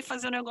balancear e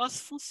fazer o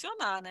negócio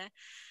funcionar, né?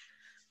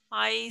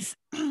 Mas,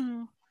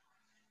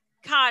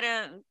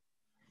 cara,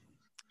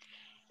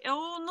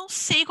 eu não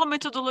sei qual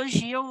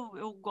metodologia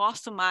eu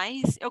gosto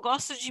mais. Eu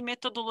gosto de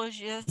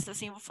metodologias,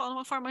 assim, vou falar de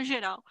uma forma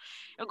geral.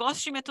 Eu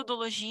gosto de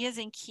metodologias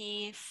em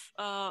que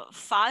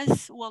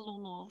faz o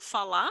aluno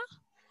falar,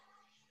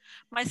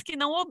 mas que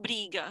não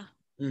obriga.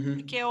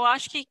 Porque Uhum. eu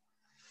acho que,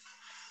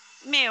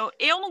 meu,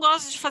 eu não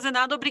gosto de fazer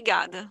nada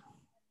obrigada,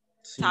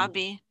 Sim.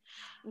 sabe?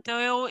 Então,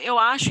 eu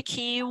acho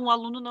que um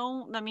aluno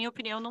não, na minha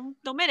opinião,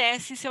 não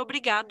merece ser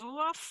obrigado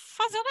a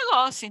fazer o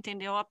negócio,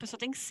 entendeu? A pessoa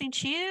tem que se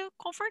sentir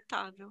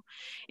confortável.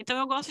 Então,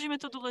 eu gosto de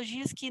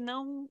metodologias que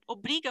não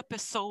obriga a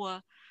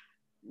pessoa,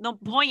 não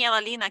põe ela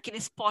ali naquele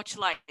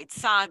spotlight,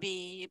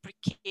 sabe?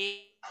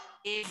 Porque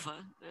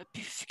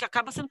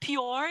acaba sendo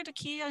pior do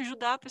que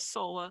ajudar a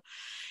pessoa.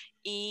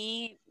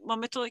 E uma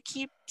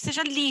metodologia que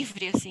seja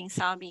livre, assim,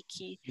 sabe?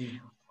 Que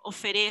Sim.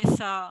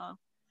 ofereça,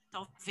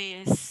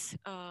 talvez,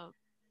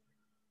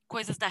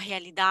 coisas da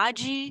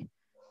realidade,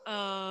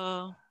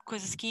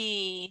 coisas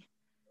que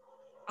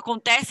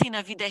acontecem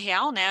na vida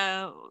real, né?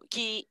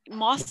 Que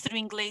mostra o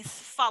inglês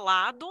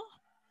falado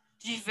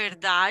de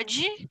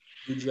verdade,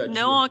 Do dia a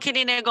não dia.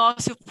 aquele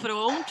negócio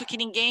pronto que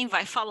ninguém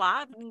vai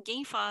falar,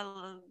 ninguém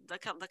fala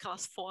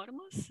daquelas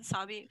formas,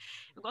 sabe?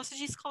 Eu gosto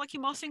de escola que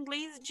mostra o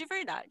inglês de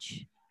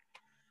verdade,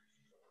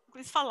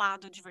 inglês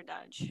falado de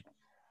verdade.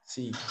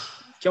 Sim.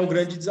 Que é um Isso.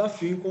 grande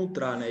desafio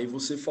encontrar, né? E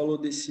você falou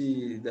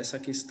dessa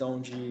questão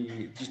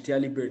de ter a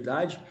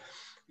liberdade,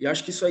 e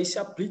acho que isso aí se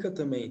aplica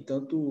também,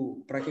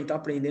 tanto para quem está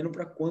aprendendo,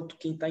 para quanto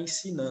quem está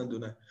ensinando,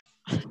 né?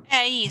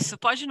 É isso,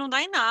 pode não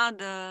dar em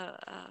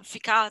nada,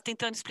 ficar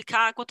tentando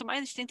explicar, quanto mais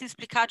a gente tenta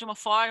explicar de uma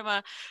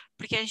forma,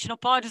 porque a gente não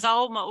pode usar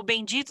o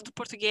bendito do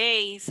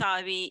português,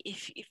 sabe?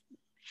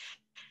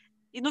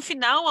 E no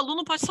final o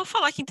aluno pode só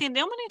falar que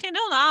entendeu, mas não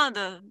entendeu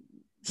nada,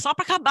 só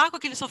para acabar com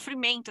aquele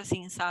sofrimento,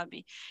 assim,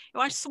 sabe?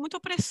 Eu acho isso muito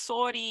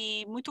opressor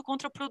e muito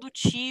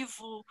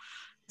contraprodutivo.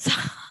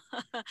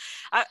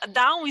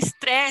 Dá um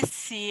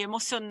estresse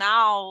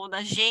emocional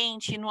na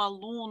gente, no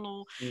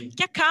aluno, Sim.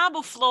 que acaba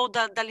o flow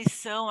da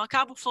lição,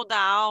 acaba o flow da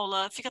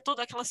aula, fica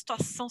toda aquela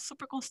situação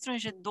super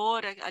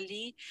constrangedora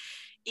ali,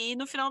 e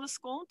no final das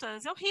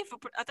contas é horrível,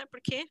 até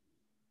porque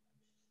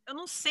eu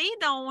não sei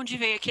de onde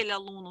veio aquele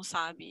aluno,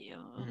 sabe?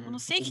 Eu não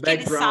sei o O que que ele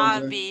background,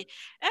 né? sabe.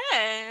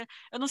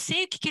 Eu não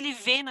sei o que que ele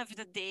vê na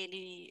vida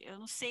dele. Eu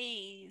não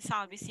sei,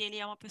 sabe, se ele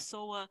é uma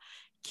pessoa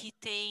que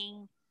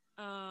tem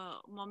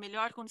uma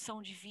melhor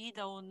condição de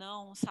vida ou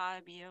não,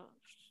 sabe?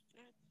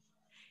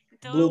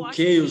 Então eu acho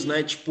Bloqueios,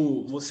 né? que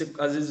Tipo, você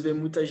às vezes vê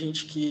muita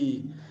gente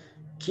que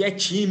é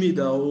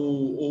tímida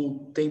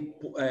ou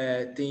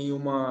tem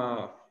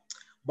uma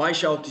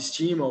baixa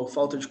autoestima ou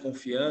falta de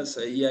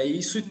confiança, e aí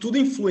isso tudo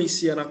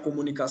influencia na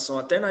comunicação,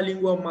 até na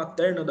língua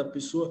materna da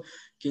pessoa,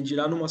 quem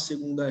dirá numa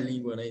segunda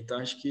língua, né? Então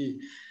acho que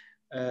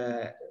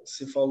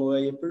você falou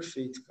aí é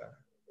perfeito, cara.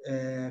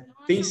 eu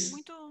acho Pense,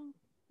 muito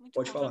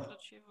pode falar.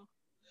 contraprodutivo.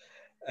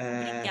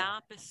 Obrigar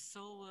a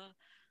pessoa.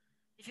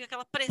 E fica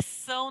aquela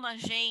pressão na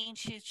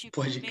gente,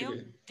 tipo, Pode meu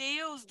crer.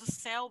 Deus do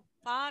céu,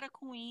 para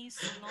com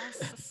isso,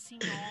 nossa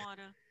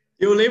senhora.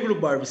 Eu lembro,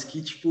 Barbas,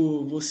 que,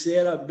 tipo,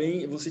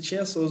 você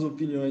tinha as suas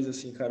opiniões,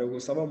 assim, cara, eu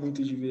gostava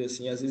muito de ver,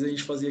 assim, às vezes a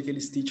gente fazia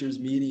aqueles teachers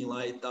meeting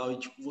lá e tal, e,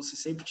 tipo, você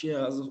sempre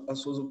tinha as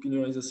suas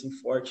opiniões, assim,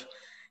 forte,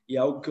 e é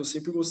algo que eu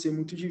sempre gostei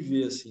muito de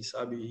ver, assim,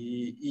 sabe,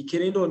 e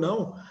querendo ou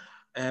não,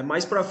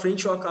 mais pra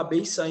frente eu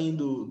acabei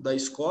saindo da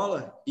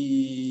escola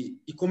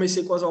e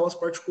comecei com as aulas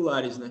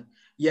particulares, né,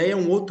 e aí é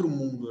um outro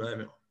mundo, né,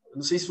 meu? Eu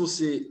não sei se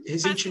você, Faz o que você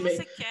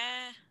recentemente, quer.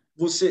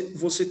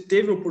 você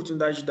teve a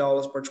oportunidade de dar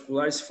aulas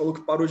particulares, você falou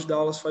que parou de dar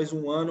aulas faz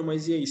um ano,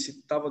 mas e aí, você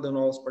estava dando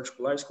aulas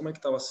particulares, como é que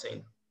estava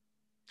sendo?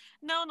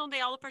 Não, não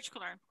dei aula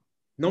particular.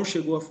 Não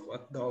chegou a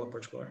dar aula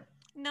particular?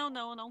 Não,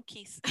 não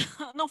quis.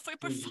 Não foi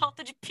por Entendi.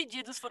 falta de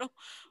pedidos, Eu foram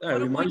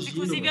muitos. imagino,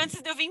 Inclusive, meu.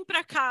 antes de eu vir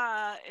para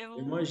cá, Eu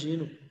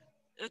imagino.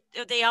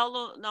 eu dei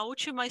aula na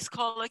última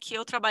escola que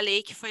eu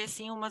trabalhei, que foi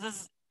assim, uma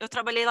das. Eu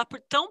trabalhei lá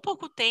por tão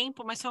pouco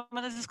tempo, mas foi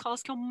uma das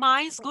escolas que eu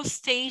mais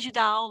gostei de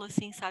dar aula,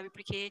 assim, sabe?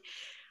 Porque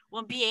o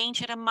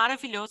ambiente era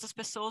maravilhoso, as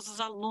pessoas, os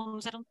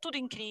alunos eram tudo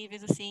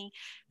incríveis, assim.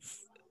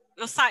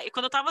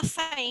 Quando eu tava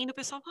saindo, o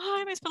pessoal,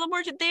 ai, mas pelo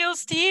amor de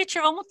Deus,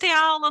 teacher, vamos ter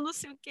aula, não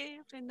sei o quê.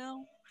 Eu falei,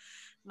 não,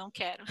 não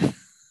quero.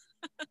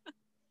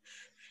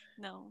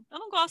 Não, eu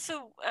não gosto,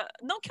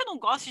 não que eu não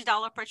goste de dar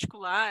aula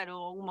particular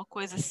ou alguma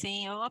coisa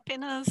assim,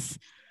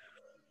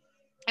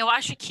 eu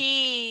acho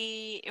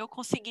que eu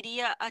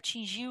conseguiria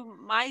atingir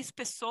mais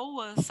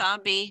pessoas,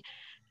 sabe?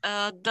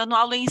 Dando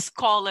aula em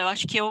escola. Eu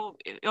acho que eu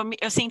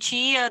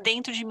sentia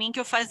dentro de mim que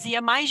eu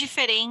fazia mais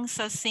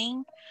diferença,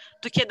 assim,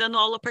 do que dando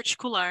aula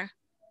particular.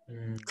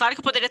 Claro que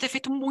eu poderia ter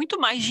feito muito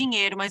mais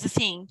dinheiro, mas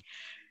assim,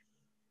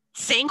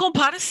 sem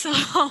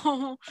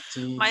comparação.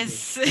 Sim,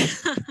 sim.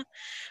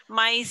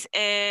 Mas,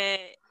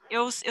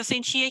 eu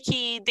sentia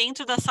que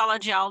dentro da sala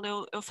de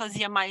aula eu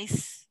fazia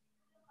mais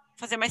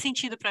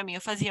sentido para mim,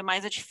 eu fazia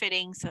mais a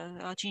diferença,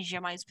 eu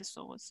atingia mais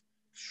pessoas.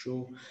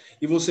 Show.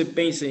 E você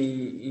pensa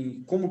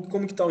em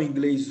como que tá o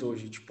inglês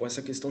hoje? Tipo,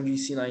 essa questão de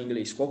ensinar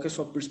inglês. Qual que é a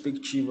sua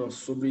perspectiva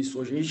sobre isso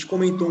hoje? A gente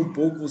comentou um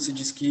pouco, você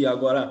disse que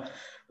agora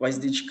vai se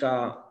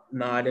dedicar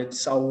na área de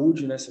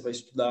saúde, né? Você vai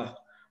estudar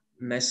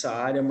nessa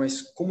área,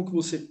 mas como que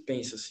você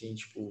pensa assim,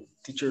 tipo,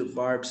 Teacher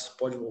Barbs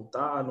pode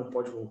voltar, não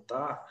pode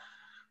voltar?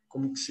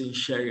 Como que você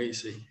enxerga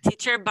isso aí?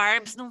 Teacher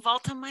Barbs não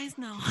volta mais,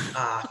 não.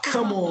 Ah,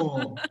 come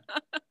on!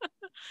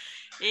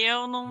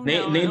 Eu não, Nem,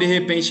 não, nem de eu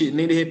repente,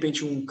 nem de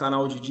repente um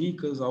canal de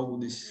dicas, algo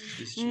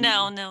desse tipo.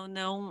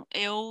 não.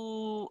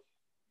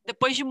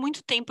 depois de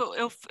muito tempo,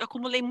 eu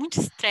acumulei muito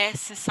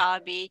estresse,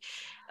 sabe?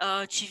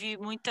 Tive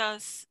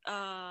muitas,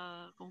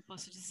 como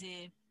posso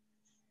dizer,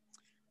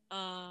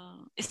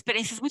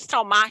 experiências muito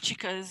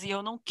traumáticas e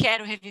eu não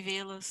quero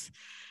revivê-las.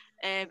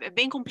 É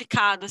bem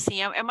complicado,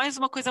 assim, é mais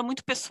uma coisa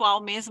muito pessoal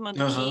mesmo do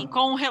que Aham.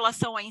 com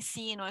relação a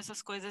ensino,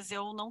 essas coisas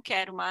eu não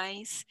quero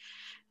mais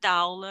dar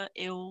aula,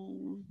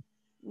 eu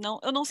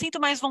não sinto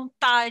mais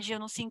vontade, eu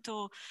não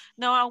sinto,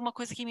 não é alguma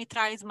coisa que me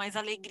traz mais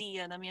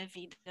alegria na minha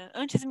vida.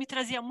 Antes me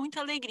trazia muita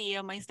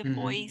alegria, mas Uhum.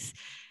 depois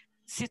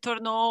se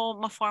tornou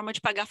uma forma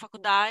de pagar a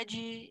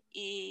faculdade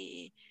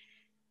e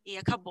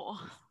acabou.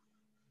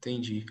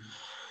 Entendi.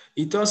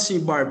 Então, assim,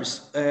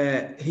 Barbs,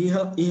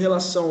 em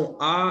relação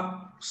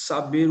a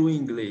saber o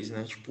inglês,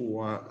 né?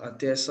 Tipo, a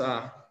ter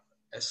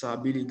essa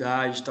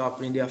habilidade, tal,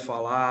 aprender a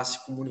falar,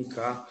 se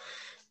comunicar.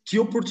 Que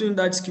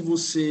oportunidades que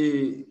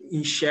você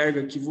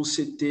enxerga que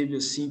você teve,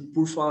 assim,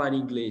 por falar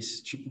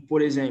inglês? Tipo,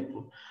 por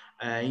exemplo,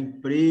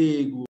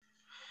 emprego.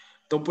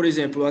 Então, por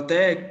exemplo, eu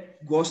até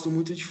gosto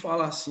muito de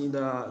falar, assim,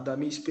 da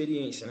minha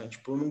experiência, né?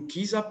 Tipo, eu não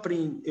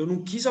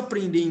quis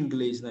aprender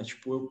inglês, né?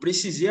 Tipo, eu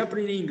precisei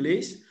aprender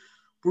inglês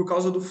por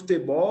causa do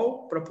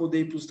futebol, para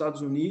poder ir para os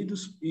Estados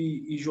Unidos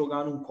e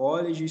jogar num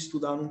college, e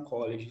estudar num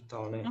college e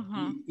tal, né?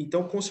 Uhum. E,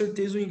 então, com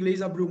certeza, o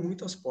inglês abriu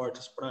muitas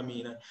portas para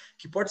mim, né?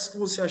 Que portas que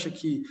você acha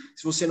que,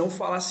 se você não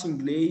falasse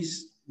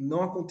inglês,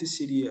 não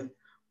aconteceria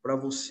para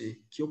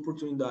você? Que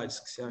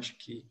oportunidades que você acha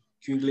que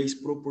o inglês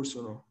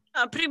proporcionou?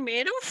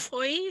 Primeiro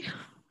foi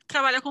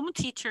trabalhar como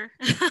teacher,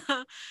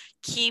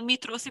 que me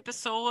trouxe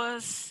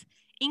pessoas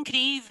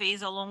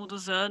incríveis ao longo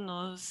dos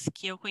anos,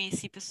 que eu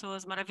conheci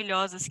pessoas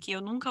maravilhosas que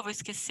eu nunca vou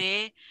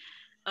esquecer,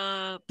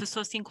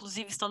 pessoas que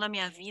inclusive estão na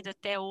minha vida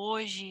até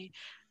hoje,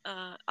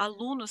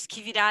 alunos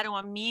que viraram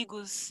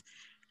amigos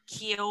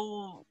que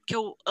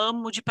eu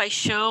amo de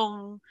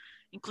paixão,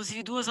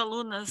 inclusive duas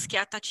alunas, que é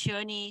a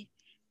Tatiane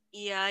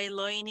e a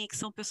Elaine, que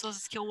são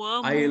pessoas que eu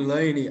amo. A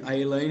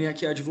Elaine é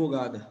que é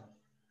advogada.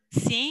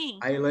 Sim,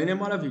 A Elaine é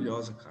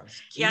maravilhosa, cara.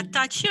 e a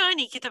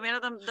Tatiane, que também era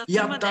da E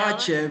a turma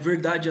Tati, dela. é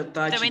verdade, a E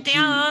Tati também tem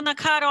a que Ana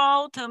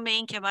Carol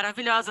também, que é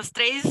maravilhosa, as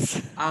três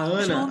juntas.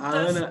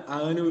 A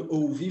Ana eu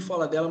ouvi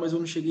falar dela, mas eu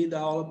não cheguei a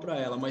dar aula para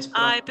ela, mas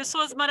Ai, para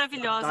pessoas a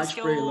maravilhosas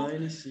Tati, para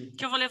Elaine, sim.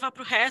 que eu vou levar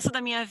para o resto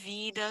da minha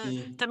vida.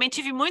 Sim. Também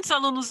tive muitos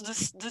alunos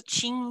do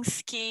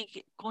Teams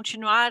que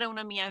continuaram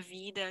na minha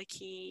vida,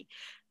 que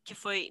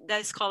foi da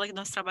escola que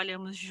nós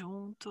trabalhamos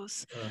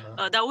juntos.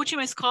 Aham. Da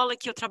última escola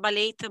que eu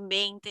trabalhei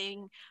também,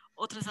 tem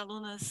outras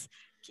alunas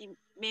que,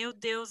 meu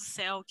Deus do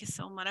céu, que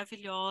são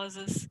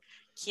maravilhosas,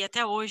 que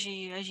até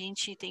hoje a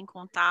gente tem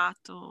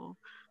contato.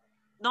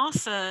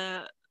 Nossa,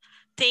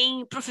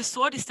 tem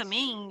professores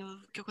também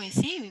que eu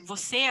conheci,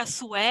 você, a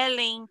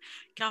Suelen,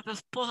 que é uma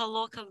pessoa, porra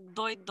louca,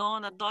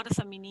 doidona, adoro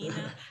essa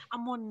menina, a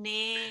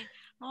Monet,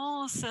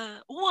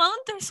 nossa, o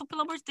Anderson,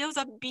 pelo amor de Deus,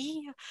 a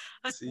Bia,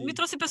 me Sim.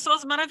 trouxe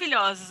pessoas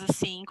maravilhosas,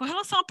 assim. Com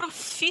relação a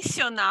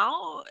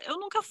profissional, eu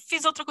nunca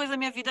fiz outra coisa na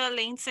minha vida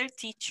além de ser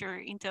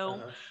teacher, então,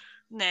 Aham.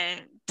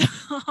 né,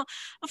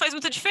 não faz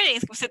muita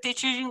diferença que você ter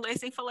teacher de inglês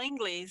sem falar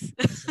inglês.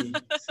 Sim,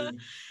 sim.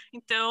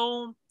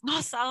 Então,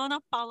 nossa, a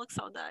Ana Paula, que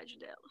saudade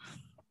dela.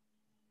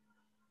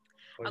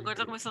 Pode Agora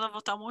tá crer. começando a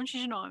voltar um monte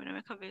de nome na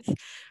minha cabeça.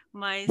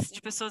 Mas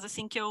de pessoas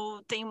assim que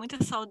eu tenho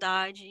muita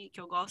saudade,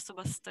 que eu gosto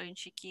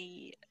bastante,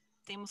 que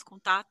temos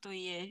contato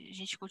e a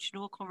gente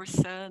continua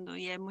conversando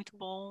e é muito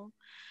bom.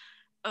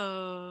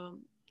 Ah,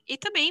 e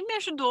também me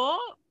ajudou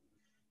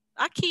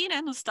aqui,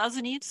 né, nos Estados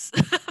Unidos,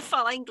 a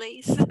falar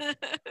inglês.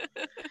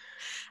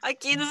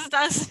 Aqui nos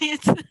Estados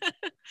Unidos.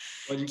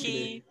 Pode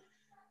Que crer.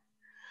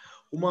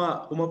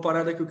 Uma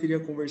parada que eu queria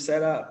conversar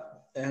era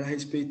a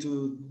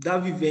respeito da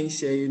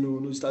vivência aí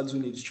nos Estados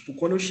Unidos. Tipo,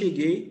 quando eu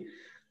cheguei,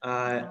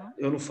 Uhum.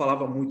 eu não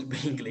falava muito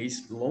bem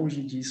inglês,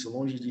 longe disso,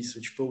 longe disso.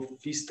 Tipo, eu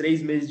fiz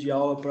 3 meses de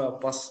aula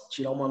para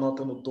tirar uma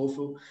nota no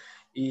TOEFL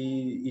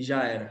e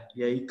já era.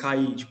 E aí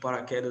caí de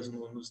paraquedas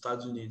nos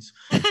Estados Unidos.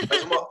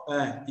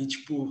 E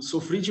tipo,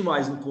 sofri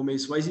demais no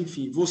começo, mas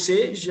enfim,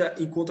 você já,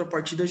 em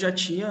contrapartida, já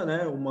tinha,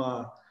 né,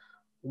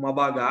 uma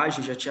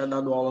bagagem, já tinha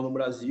dado aula no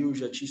Brasil,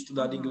 já tinha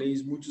estudado Uhum.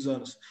 inglês muitos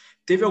anos.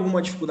 Teve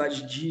alguma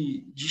dificuldade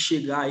de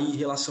chegar aí em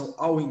relação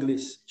ao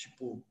inglês?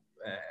 Tipo,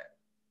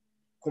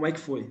 como é que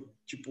foi?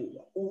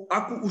 Tipo,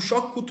 o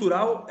choque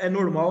cultural é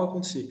normal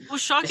acontecer. O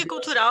Mas choque em relação...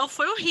 cultural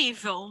foi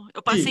horrível.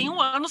 Eu passei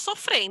um Sim, ano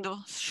sofrendo,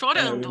 eu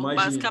chorando, imagino,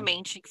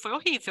 basicamente, que foi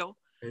horrível.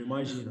 eu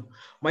imagino.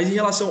 Mas em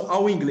relação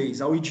ao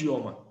inglês, ao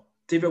idioma,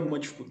 teve alguma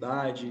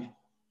dificuldade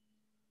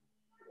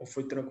ou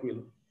foi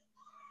tranquilo?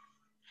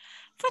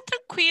 Foi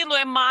tranquilo,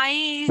 é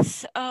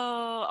mais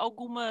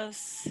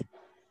algumas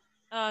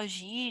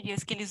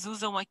gírias que eles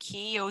usam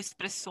aqui, ou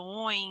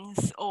expressões,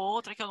 ou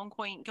outra que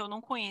que eu não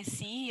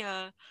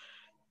conhecia,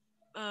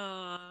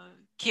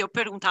 que eu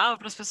perguntava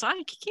para as pessoas,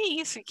 o que que é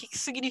isso? O que que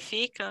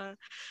significa?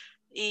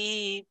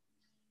 E,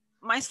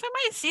 mas foi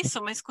mais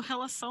isso, mas com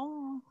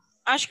relação...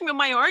 Acho que meu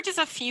maior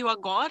desafio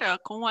agora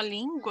com a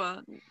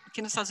língua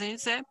aqui nos Estados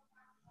Unidos é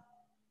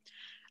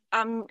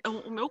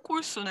o meu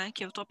curso, né,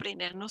 que eu estou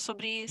aprendendo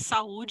sobre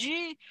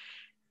saúde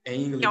É em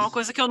Que é uma inglês.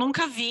 coisa que eu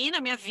nunca vi na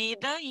minha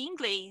vida em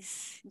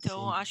inglês.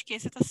 Então, Sim. acho que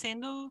esse está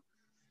sendo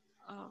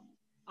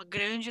uma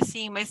grande,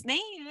 assim, mas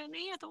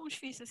nem é tão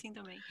difícil assim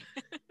também.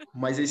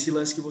 Mas esse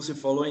lance que você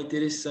falou é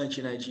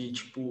interessante, né? De,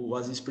 tipo,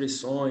 as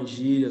expressões,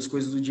 gírias,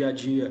 coisas do dia a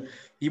dia.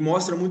 E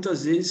mostra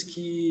muitas vezes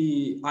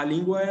que a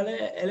língua, ela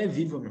é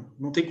viva, meu.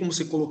 Não tem como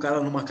você colocar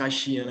ela numa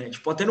caixinha, né?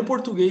 Tipo, até no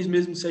português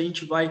mesmo, se a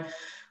gente vai...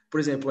 Por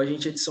exemplo, a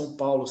gente é de São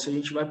Paulo. Se a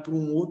gente vai para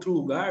um outro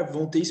lugar,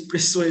 vão ter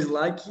expressões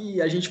lá que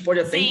a gente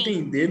pode até Sim,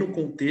 entender no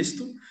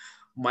contexto,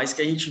 mas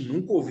que a gente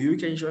nunca ouviu e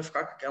que a gente vai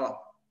ficar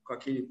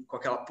com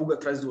aquela pulga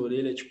atrás da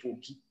orelha, tipo,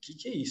 que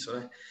é isso,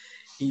 né?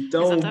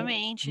 Então,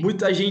 exatamente.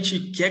 muita gente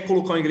quer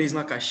colocar o inglês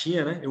na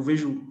caixinha, né? Eu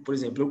vejo, por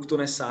exemplo, eu que estou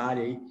nessa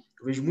área aí,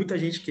 eu vejo muita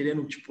gente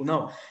querendo, tipo,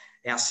 não,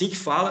 é assim que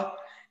fala,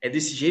 é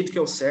desse jeito que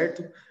é o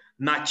certo,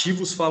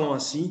 nativos falam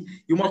assim.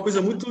 E uma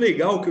coisa muito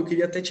legal que eu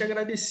queria até te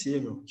agradecer,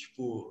 meu,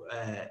 tipo,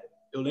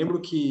 eu lembro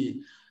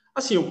que,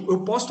 assim,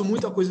 eu posto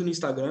muita coisa no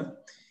Instagram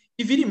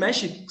e vira e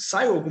mexe,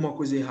 sai alguma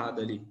coisa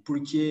errada ali,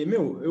 porque,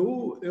 meu,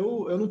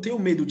 eu não tenho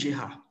medo de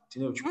errar.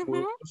 Entendeu? Tipo, Uhum,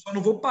 eu só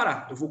não vou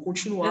parar, eu vou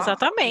continuar fazendo o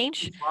que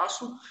exatamente. eu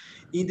faço,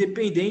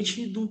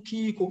 independente do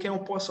que qualquer um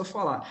possa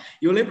falar.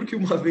 E eu lembro que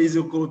uma vez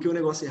eu coloquei um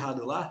negócio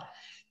errado lá,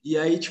 e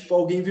aí, tipo,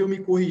 alguém veio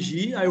me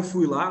corrigir, aí eu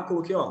fui lá,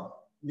 coloquei, ó,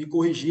 me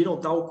corrigiram,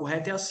 tal, o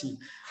correto é assim.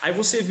 Aí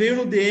você veio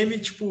no DM,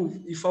 tipo,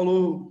 e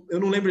falou, eu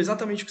não lembro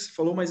exatamente o que você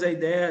falou, mas a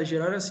ideia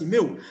geral era assim,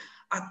 meu,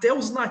 até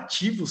os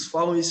nativos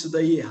falam isso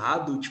daí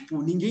errado,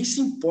 tipo, ninguém se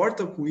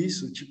importa com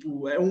isso,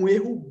 tipo, é um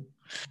erro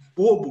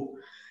bobo,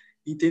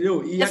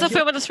 entendeu? E Essa aquilo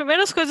foi uma das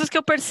primeiras coisas que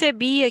eu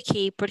percebi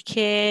aqui,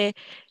 porque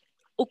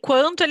o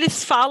quanto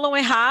eles falam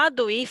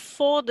errado e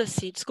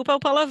foda-se, desculpa o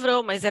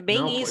palavrão, mas é não,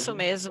 bem isso pode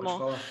mesmo.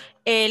 falar.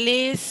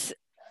 Eles.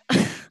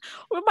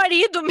 O meu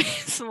marido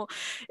mesmo,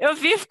 eu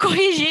vivo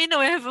corrigindo,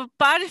 eu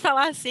para de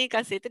falar assim,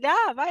 caceta. Ele,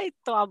 vai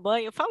tomar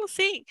banho. Eu falo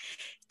sim.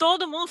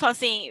 Todo mundo fala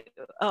assim,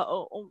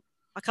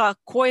 aquela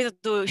coisa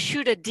do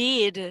should have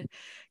did,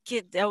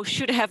 que é o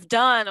should have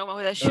done, alguma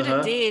coisa, Aham. should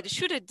have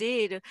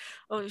did,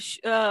 ou,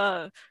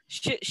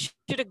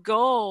 should have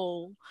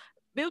go.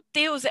 Meu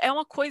Deus, é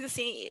uma coisa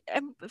assim,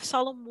 eles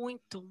falam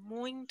muito,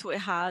 muito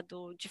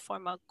errado de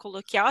forma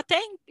coloquial,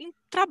 até em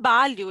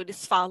trabalho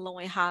eles falam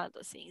errado,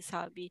 assim,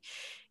 sabe?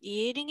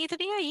 E ninguém tá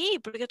nem aí,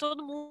 porque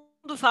todo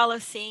mundo fala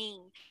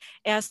assim.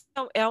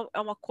 É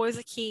uma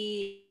coisa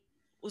que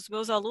os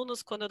meus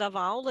alunos, quando eu dava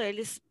aula,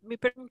 eles me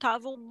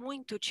perguntavam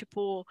muito,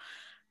 tipo,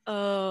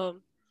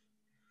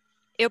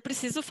 eu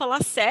preciso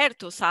falar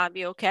certo,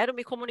 sabe? Eu quero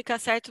me comunicar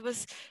certo,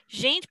 mas,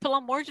 gente, pelo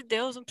amor de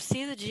Deus, não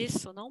precisa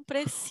disso, não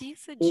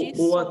precisa Ou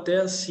disso. até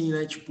assim,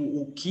 né? Tipo,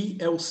 o que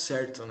é o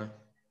certo, né?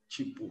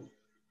 Tipo,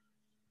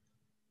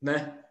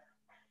 né?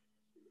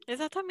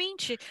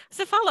 Exatamente.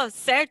 Você fala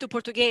certo o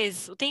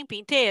português o tempo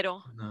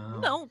inteiro?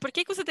 Não. Não, por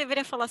que que você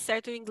deveria falar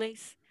certo o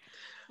inglês?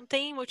 Não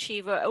tem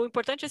motivo. O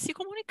importante é se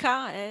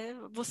comunicar. É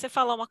você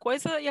falar uma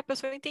coisa e a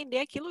pessoa entender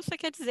aquilo que você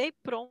quer dizer e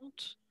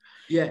pronto.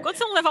 E Quando é,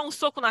 você não levar um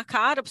soco na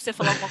cara pra você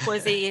falar alguma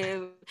coisa e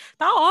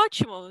tá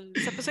ótimo.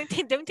 Se a pessoa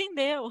entendeu,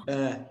 entendeu.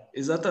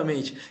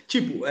 exatamente.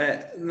 Tipo,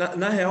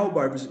 na real,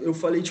 Barbos, eu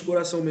falei de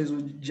coração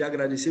mesmo de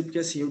agradecer, porque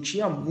assim, eu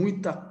tinha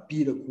muita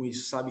pira com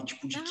isso, sabe?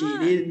 Tipo, de Ah,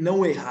 querer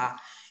não errar.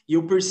 E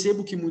eu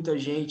percebo que muita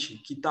gente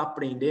que tá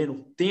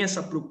aprendendo tem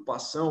essa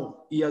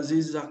preocupação e às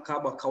vezes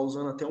acaba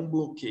causando até um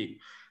bloqueio.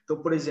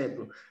 Então, por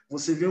exemplo,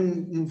 você vê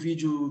um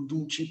vídeo de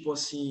um tipo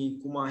assim,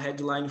 com uma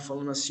headline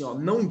falando assim, ó,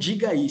 não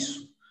diga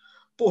isso.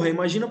 Porra,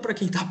 imagina para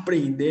quem tá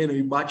aprendendo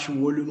e bate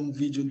o olho num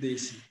vídeo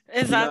desse, tá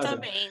ligado?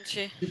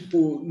 exatamente.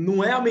 Tipo,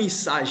 não é a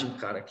mensagem,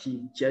 cara,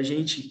 que a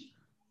gente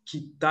que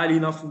tá ali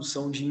na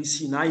função de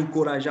ensinar e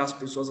encorajar as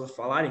pessoas a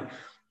falarem,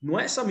 não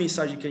é essa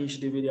mensagem que a gente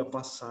deveria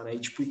passar, né? E,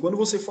 tipo, e quando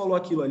você falou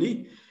aquilo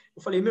ali,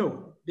 eu falei,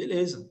 meu,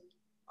 beleza.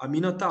 A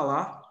mina tá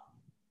lá,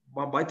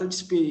 uma baita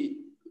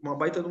uma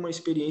baita de uma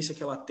experiência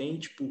que ela tem,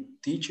 tipo,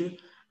 teacher,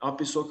 é uma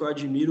pessoa que eu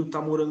admiro, tá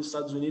morando nos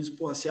Estados Unidos,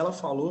 porra, se ela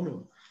falou,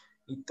 meu,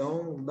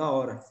 então, da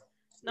hora.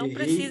 Não Errei,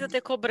 precisa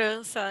ter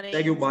cobrança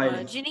segue o nenhuma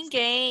baile. de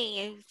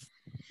ninguém.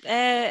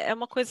 É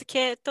uma coisa que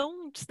é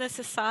tão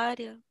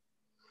desnecessária.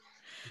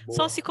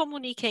 Só se Boa.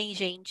 comuniquem,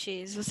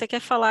 gente. Se você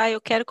quer falar,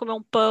 eu quero comer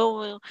um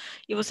pão,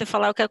 e você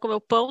falar, eu quero comer o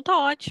pão, tá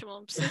ótimo.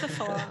 Não precisa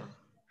falar,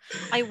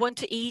 I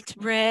want to eat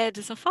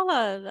bread. Só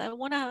fala, I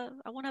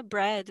wanna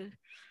bread.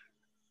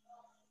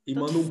 E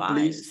Tanto manda um faz,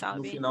 please no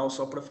sabe? final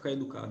só para ficar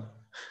educado.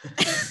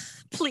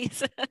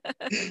 Please.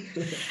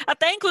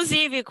 Até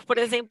inclusive, por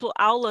exemplo,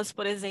 aulas,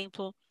 por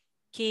exemplo,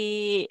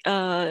 que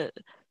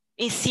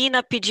ensina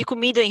a pedir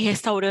comida em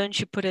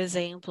restaurante, por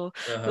exemplo.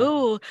 Aham.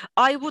 Oh,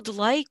 I would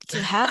like to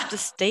have the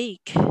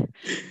steak.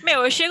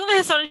 Meu, eu chego no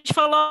restaurante e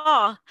falo,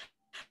 ó,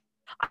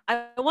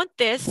 I want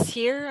this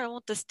here, I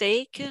want the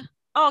steak.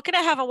 Oh, can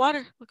I have a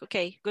water?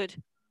 Okay, good.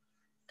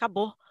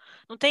 Acabou.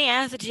 Não tem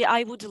essa de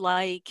I would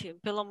like.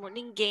 Pelo amor,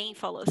 ninguém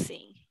falou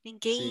assim.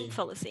 Ninguém Sim,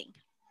 falou assim.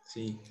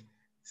 sim,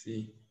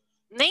 sim.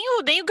 Nem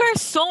o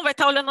garçom vai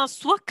estar olhando na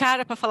sua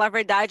cara para falar a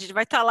verdade. Ele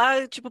vai estar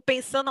lá, tipo,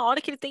 pensando na hora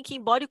que ele tem que ir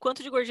embora e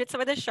quanto de gorjeta você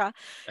vai deixar.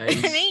 É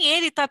isso. Nem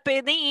ele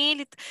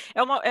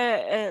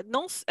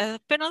não,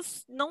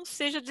 apenas não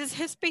seja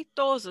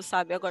desrespeitoso,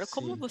 sabe? Agora,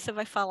 como Sim, você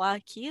vai falar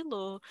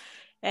aquilo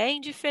é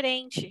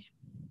indiferente.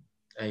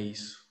 é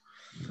isso.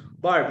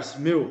 Barbs,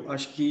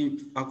 acho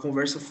que a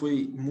conversa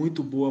foi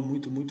muito boa,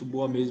 muito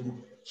boa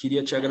mesmo.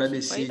 Queria te Acho que foi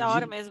agradecer da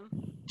hora mesmo.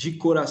 de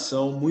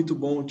coração, muito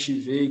bom te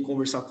ver e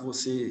conversar com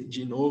você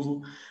de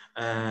novo.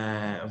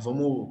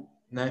 Vamos,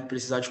 né,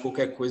 precisar de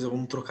qualquer coisa,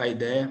 vamos trocar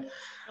ideia.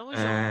 Tamo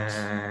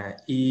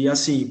junto. E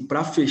assim,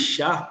 para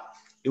fechar,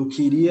 eu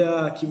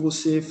queria que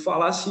você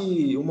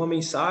falasse uma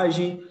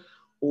mensagem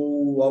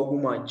ou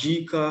alguma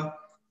dica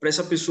para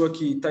essa pessoa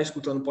que está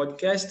escutando o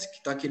podcast, que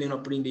está querendo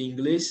aprender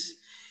inglês.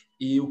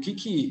 E o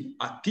que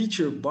a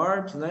Teacher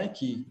Barb, né,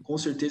 que com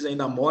certeza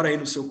ainda mora aí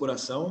no seu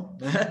coração,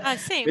 né, Ah,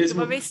 sempre. Uma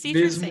mesmo vez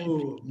teacher,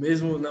 sempre.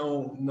 mesmo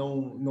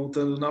não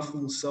estando na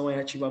função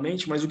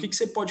ativamente, mas o que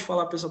você pode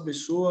falar para essa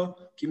pessoa?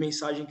 Que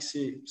mensagem que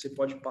você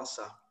pode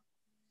passar?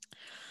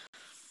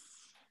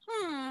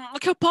 O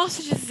que eu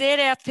posso dizer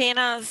é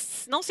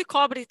apenas não se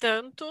cobre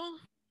tanto,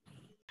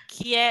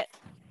 que é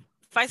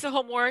faz seu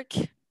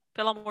homework,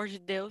 pelo amor de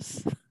Deus.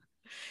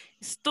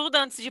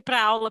 Estuda antes de ir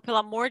para aula, pelo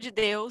amor de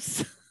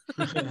Deus.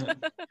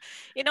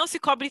 E não se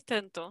cobre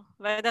tanto.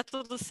 Vai dar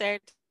tudo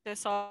certo. É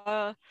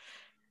só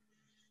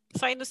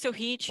ir no seu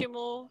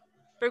ritmo.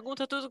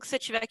 Pergunta tudo que você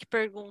tiver que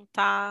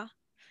perguntar.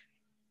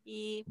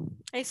 E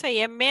é isso aí.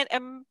 É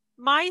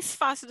mais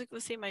fácil do que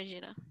você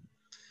imagina.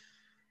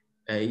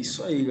 É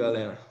isso aí,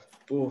 galera.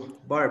 Pô,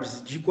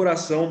 Barbs, de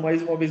coração,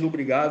 mais uma vez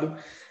obrigado.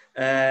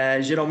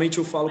 Geralmente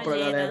eu falo para a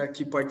galera Imagina.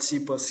 que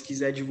participa, se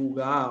quiser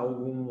divulgar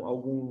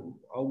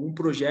algum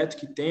projeto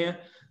que tenha,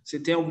 você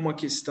tem alguma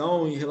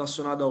questão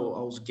relacionada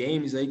aos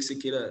games aí que você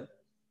queira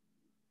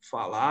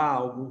falar,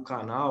 algum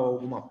canal,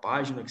 alguma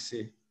página que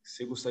você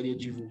gostaria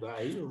de divulgar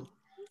aí?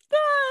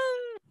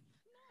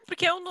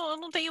 Porque eu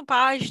não tenho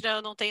página,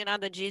 eu não tenho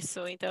nada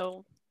disso,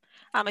 então.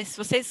 Ah, mas se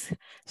vocês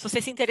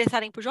se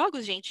interessarem por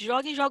jogos, gente,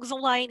 joguem jogos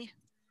online.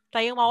 Tá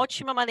aí uma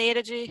ótima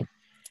maneira de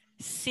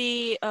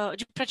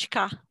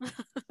praticar.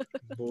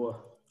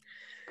 Boa.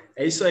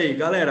 É isso aí,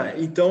 galera.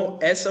 Então,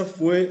 essa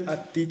foi a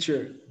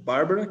Teacher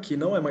Bárbara, que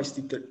não é mais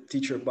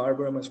Teacher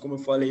Bárbara, mas como eu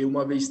falei,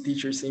 uma vez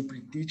teacher,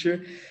 sempre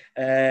teacher.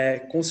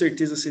 Com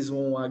certeza vocês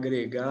vão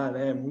agregar,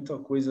 né, muita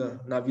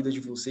coisa na vida de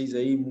vocês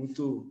aí,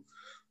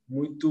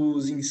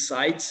 muitos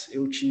insights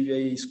eu tive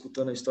aí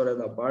escutando a história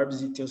da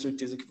Barbs e tenho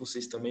certeza que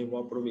vocês também vão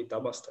aproveitar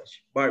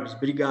bastante. Barbs,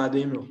 obrigado,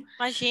 hein, meu?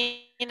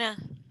 Imagina.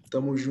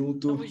 Tamo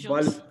junto. Tamo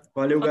junto.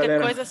 Valeu, Qualquer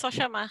galera. coisa é só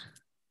chamar.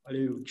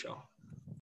 Valeu, tchau.